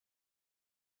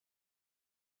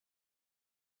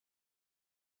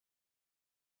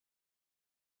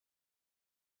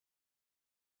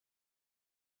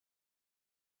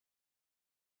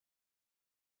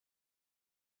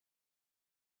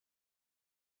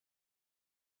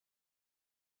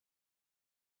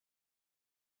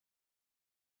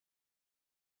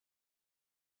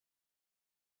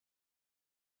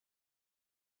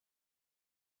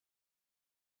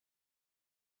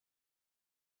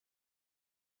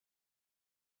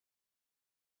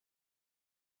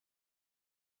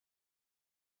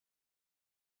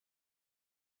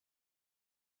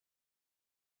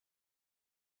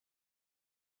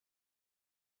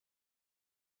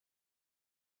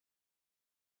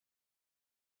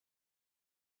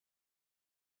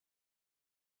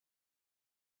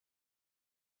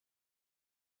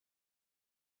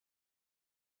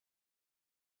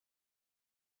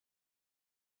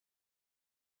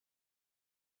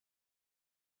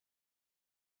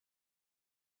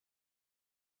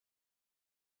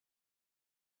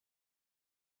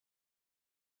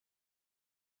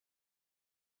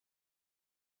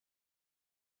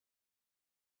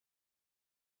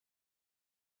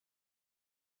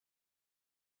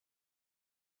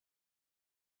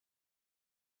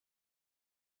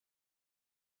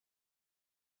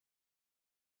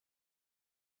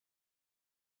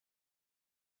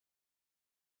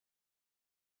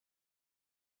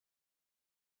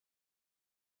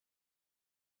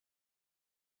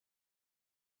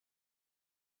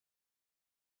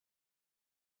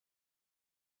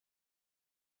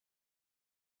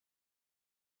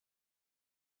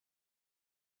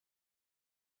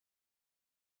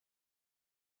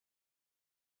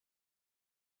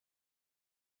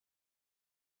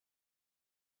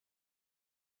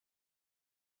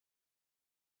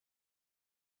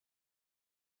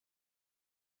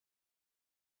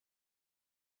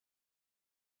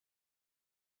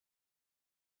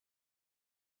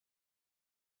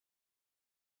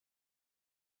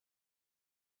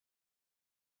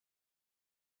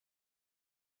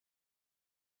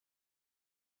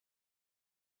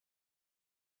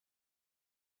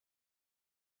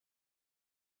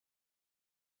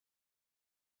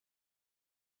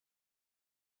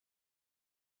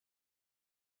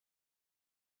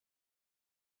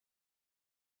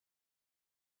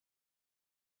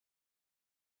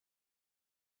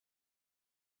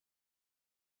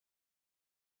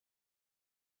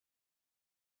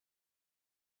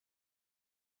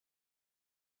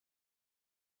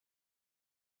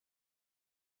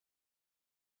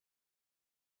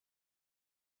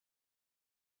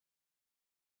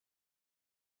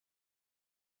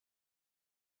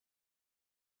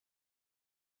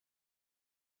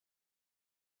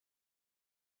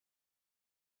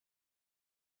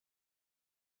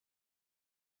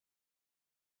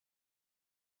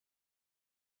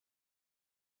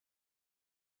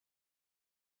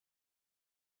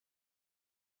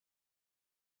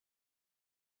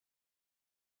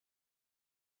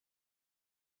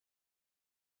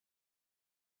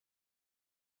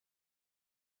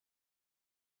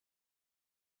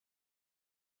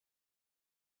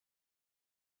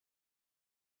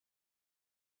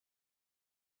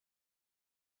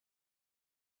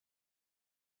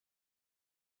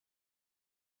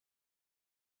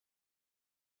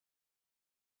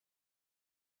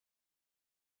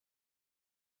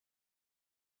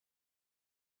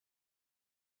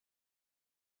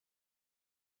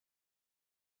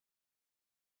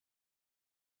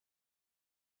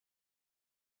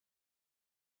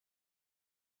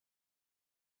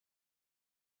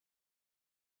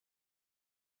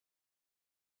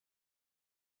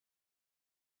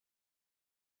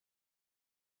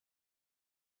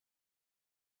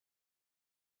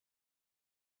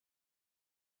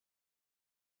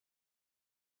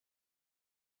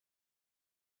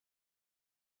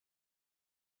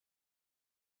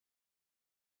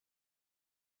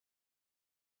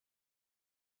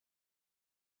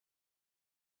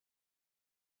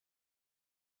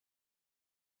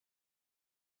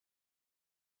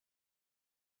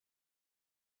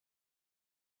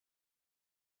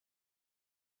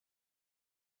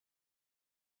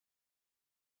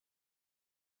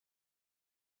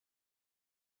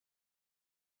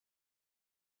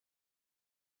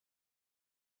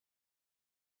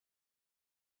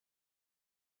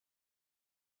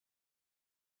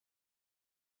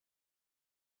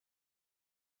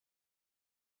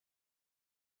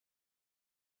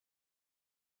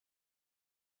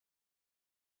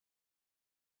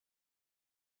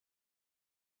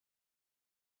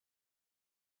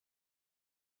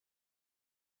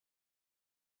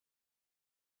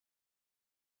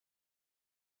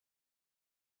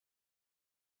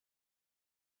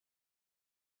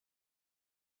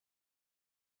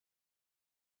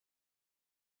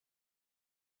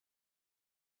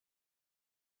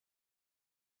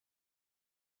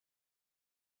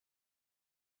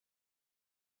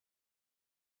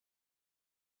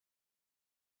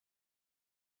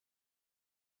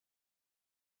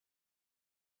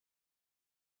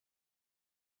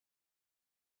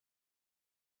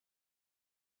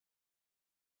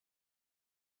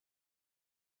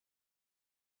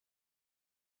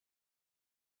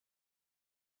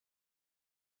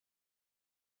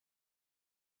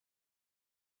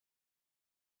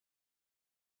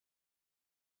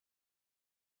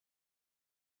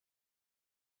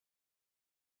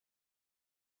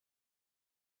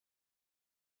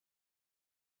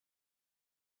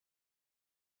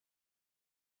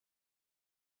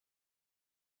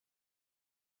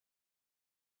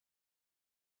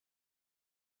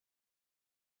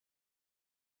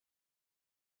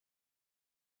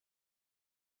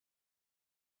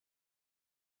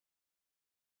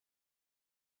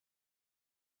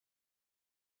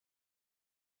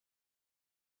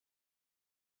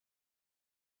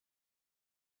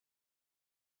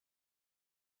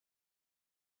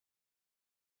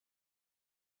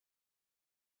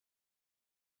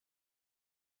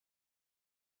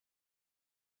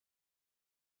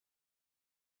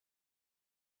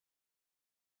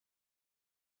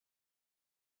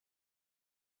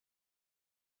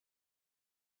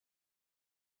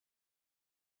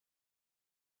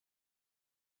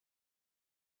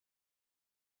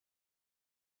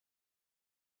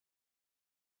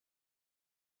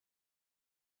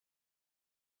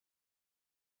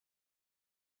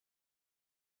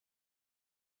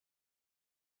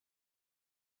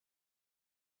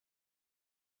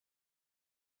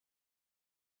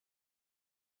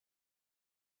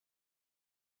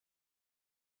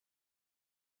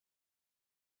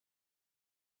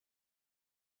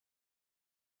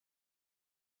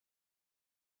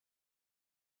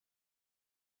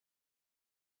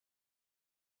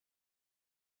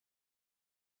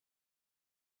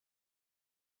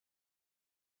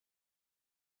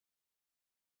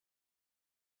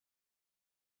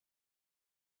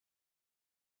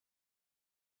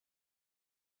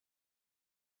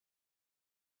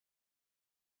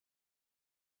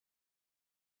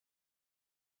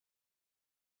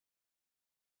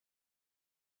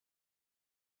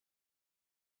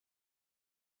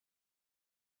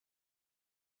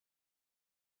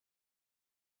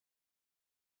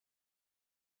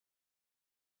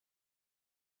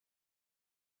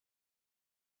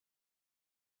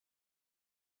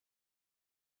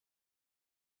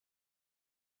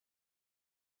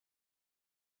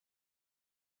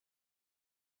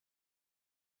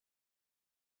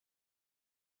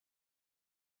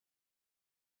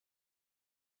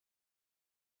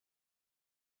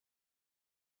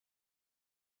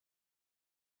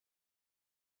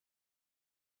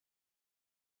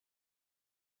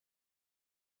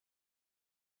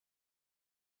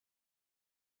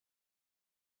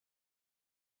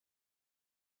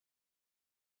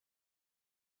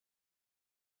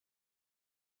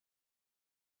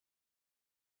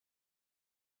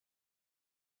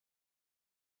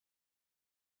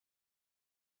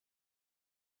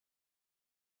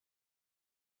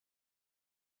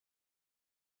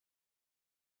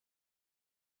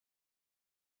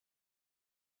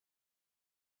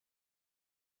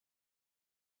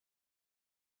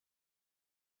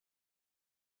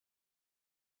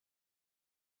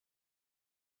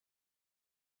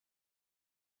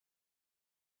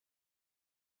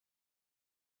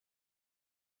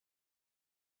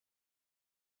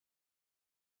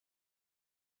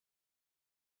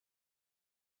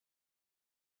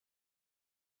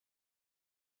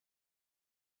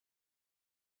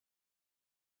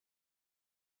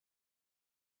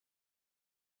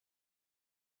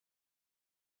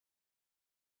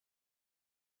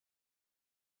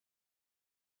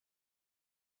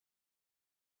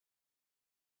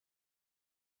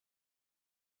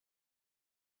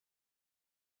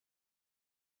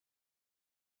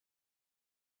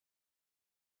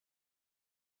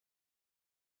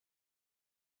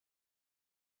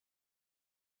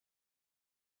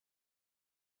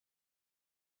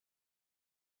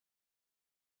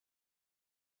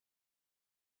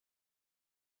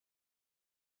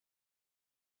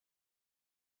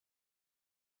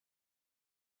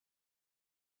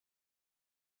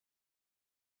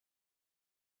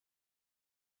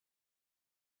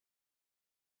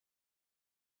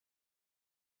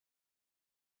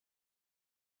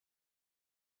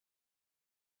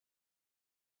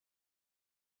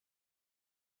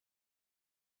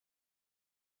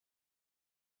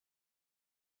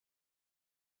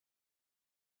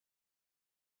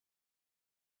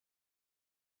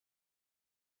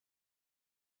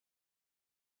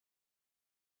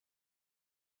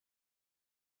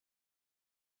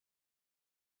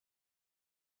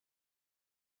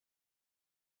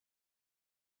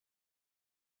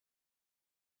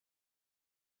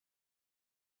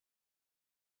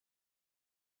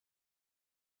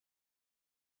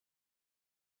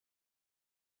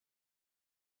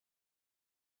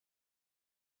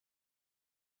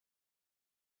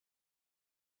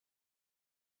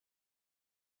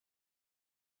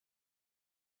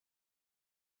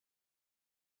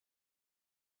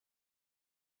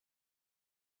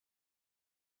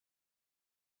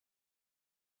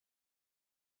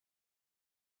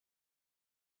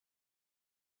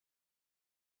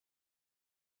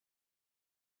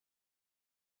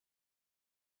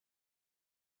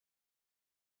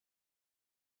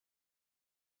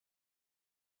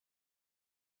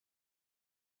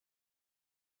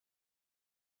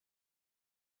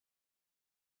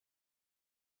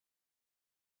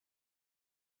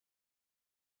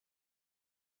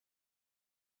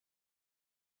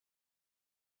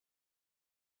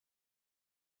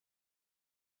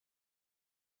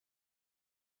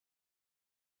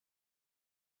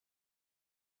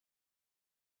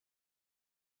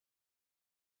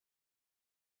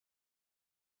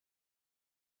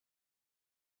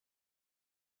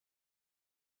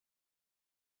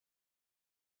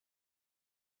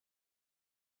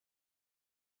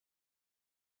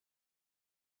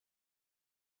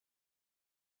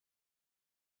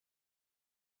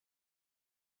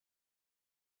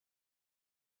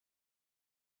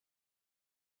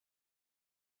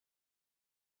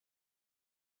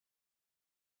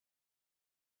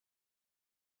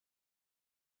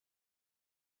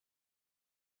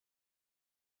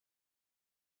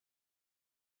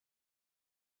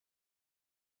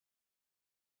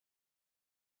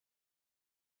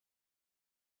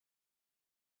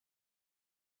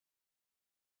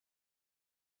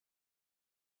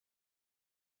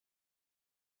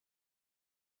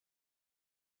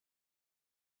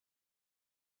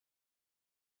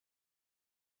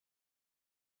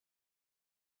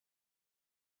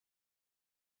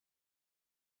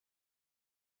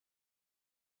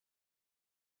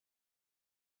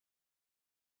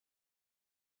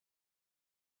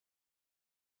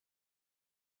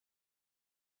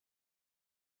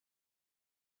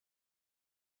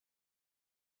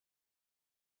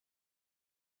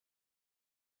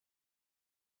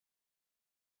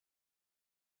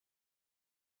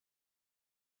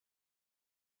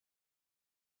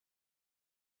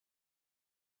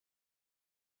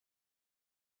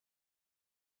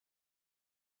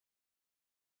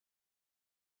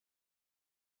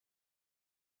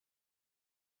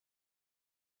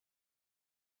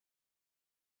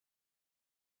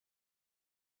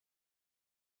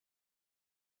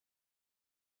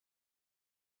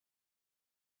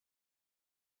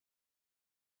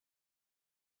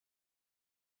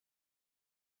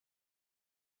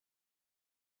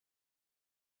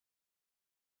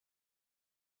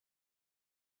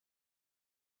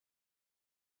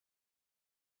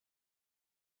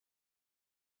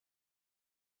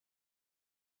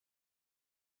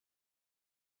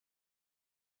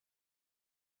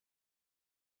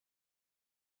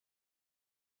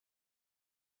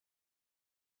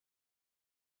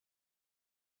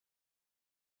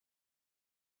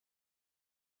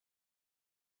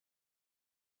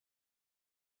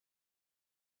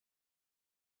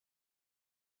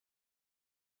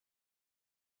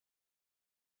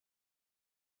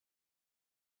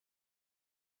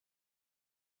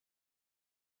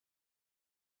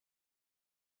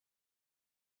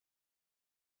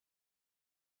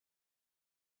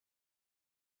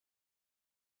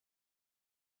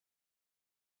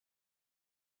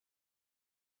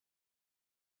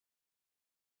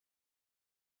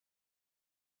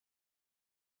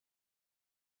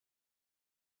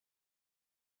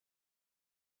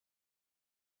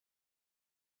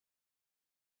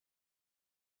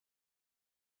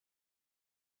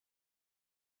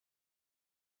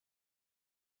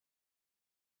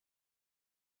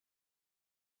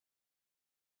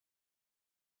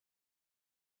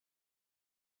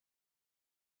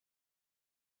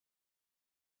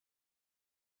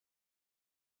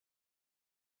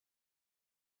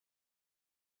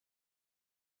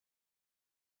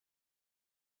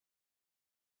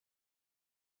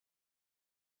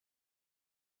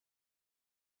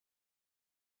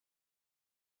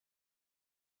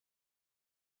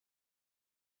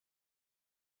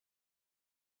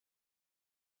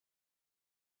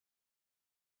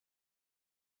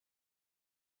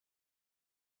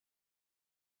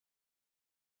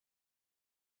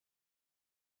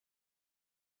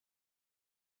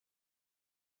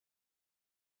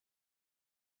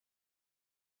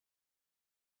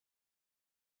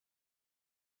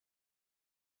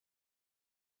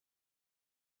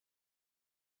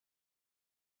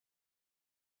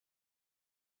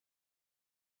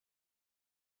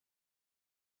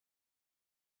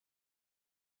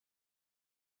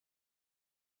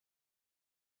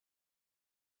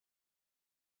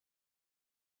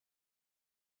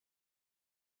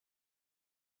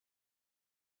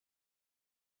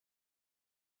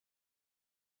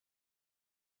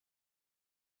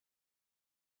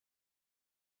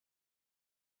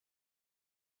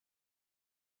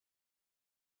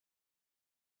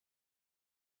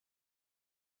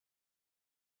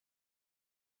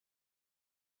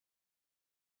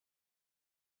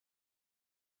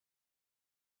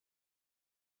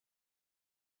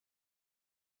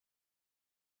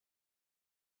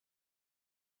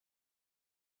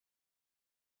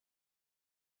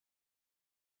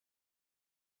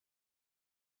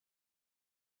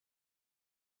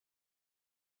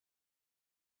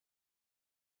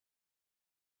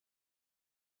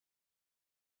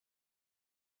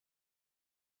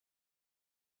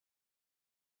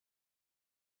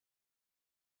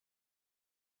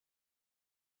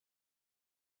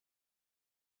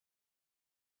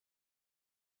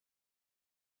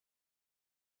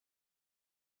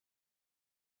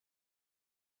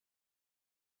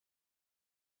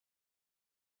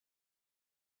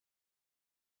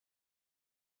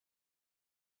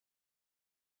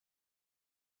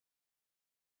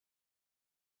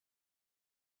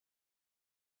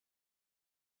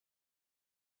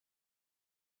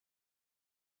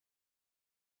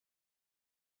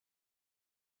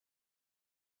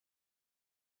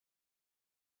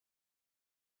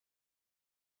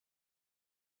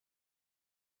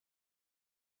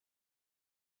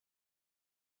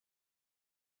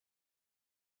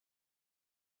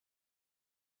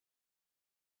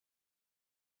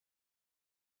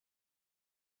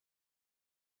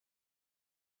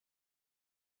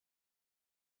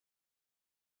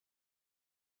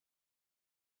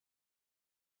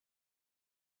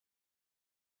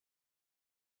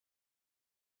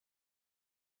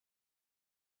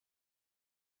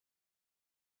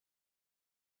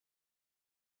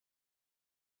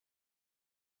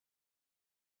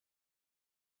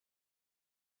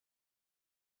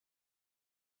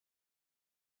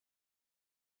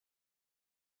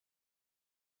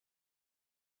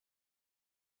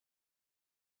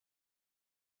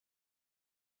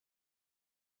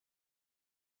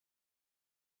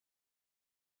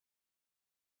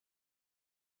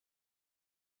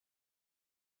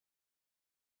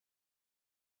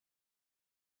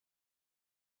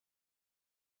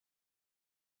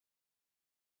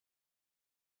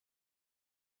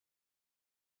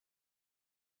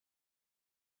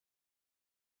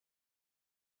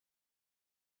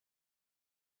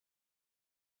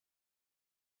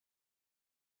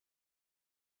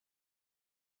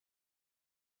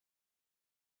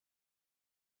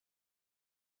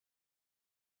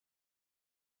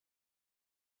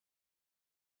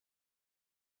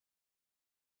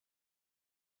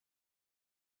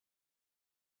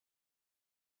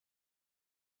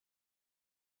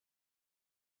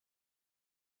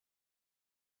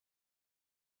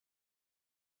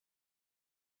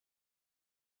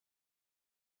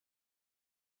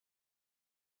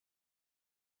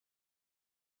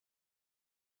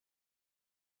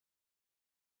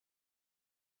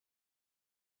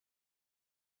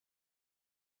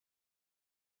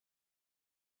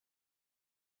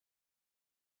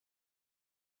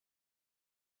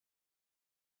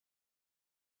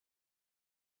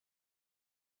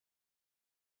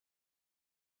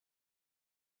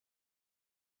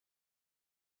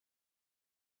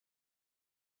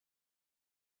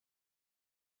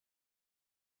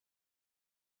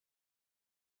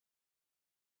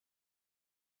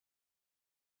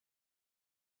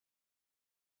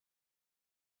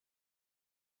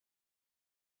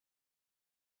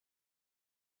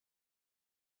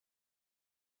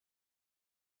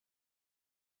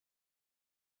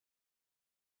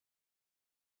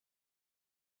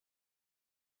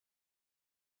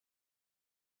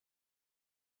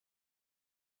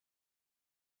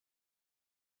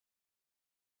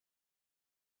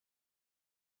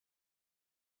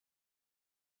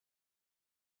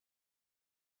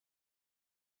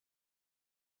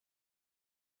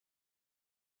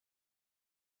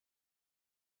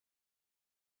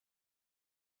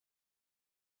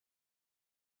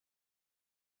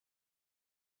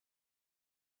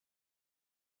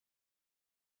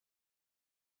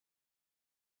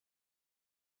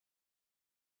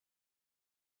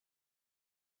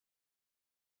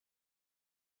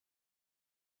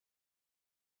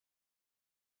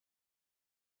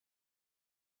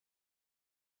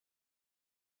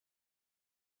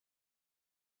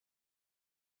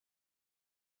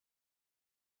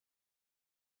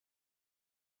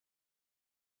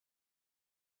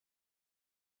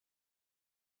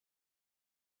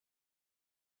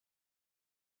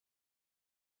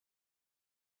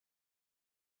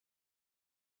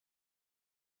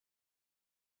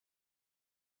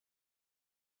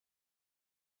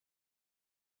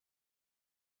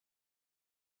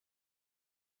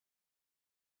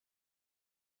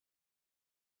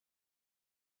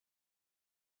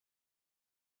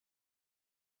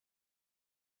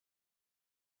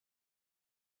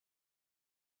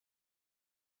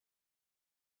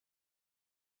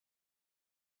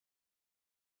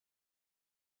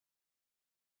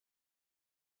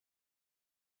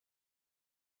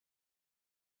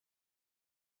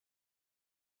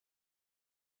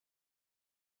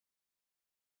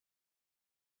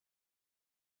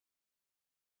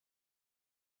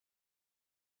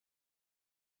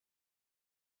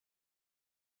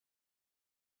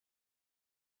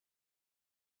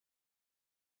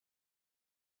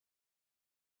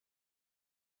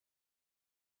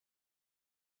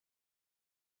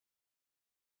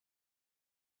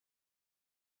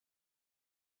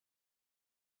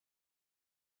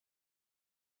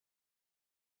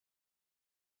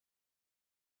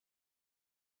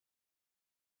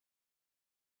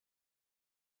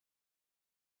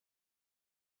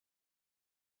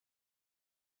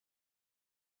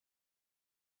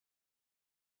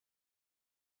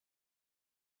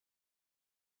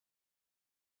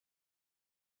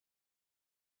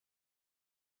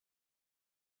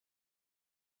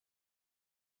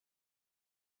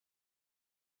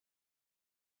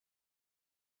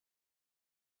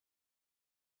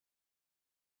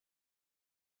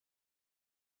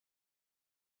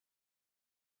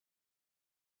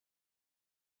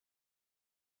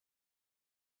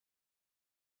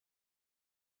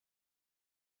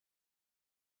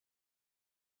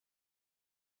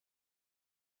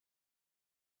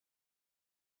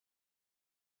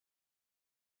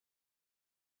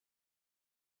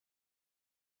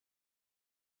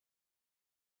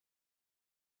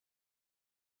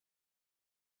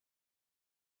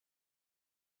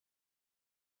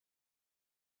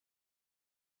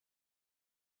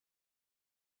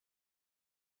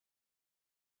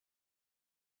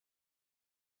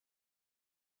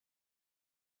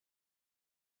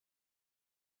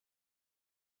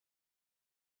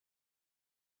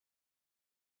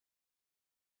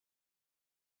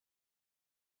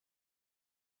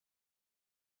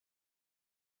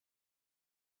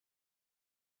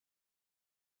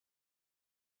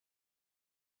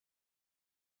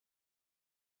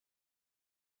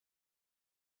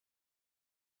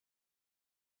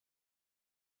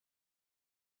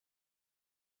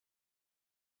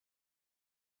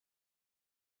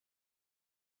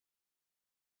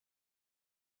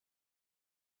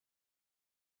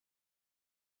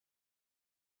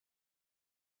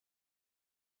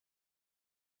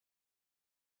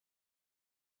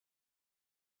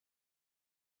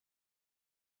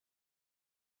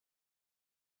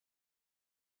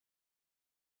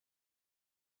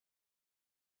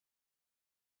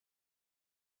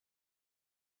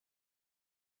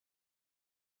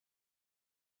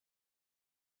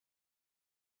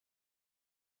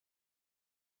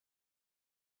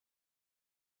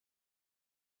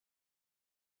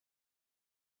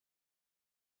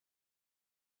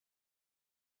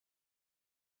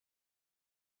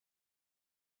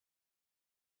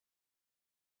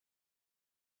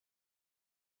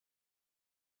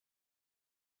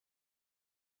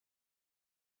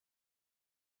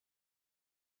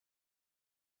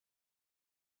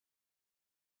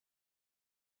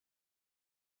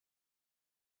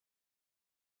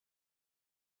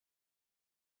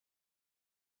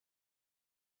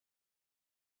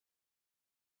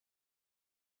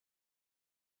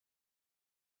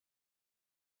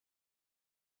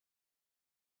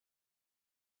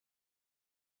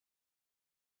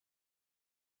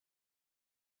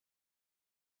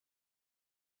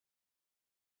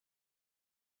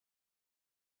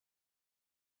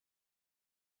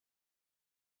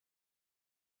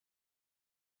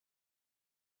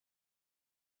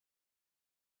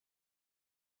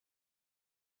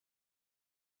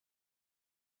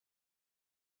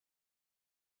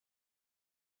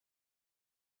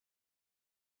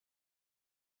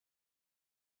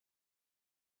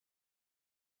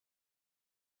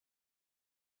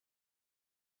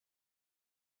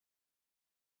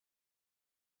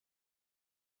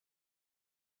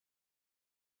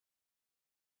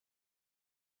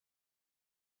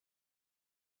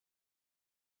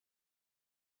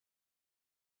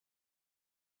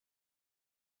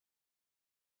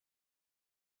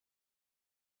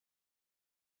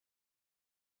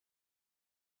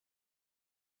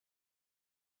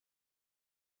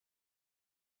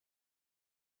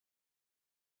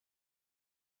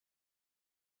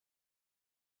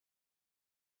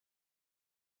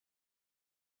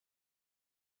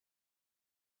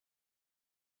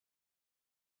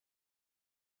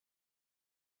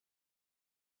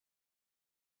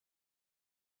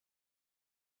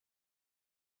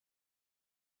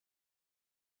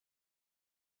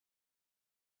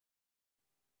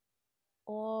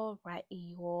Alrighty,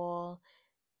 you all.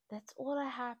 That's all I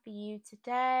have for you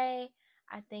today.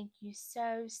 I thank you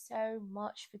so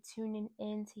much for tuning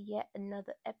in to yet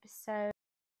another episode.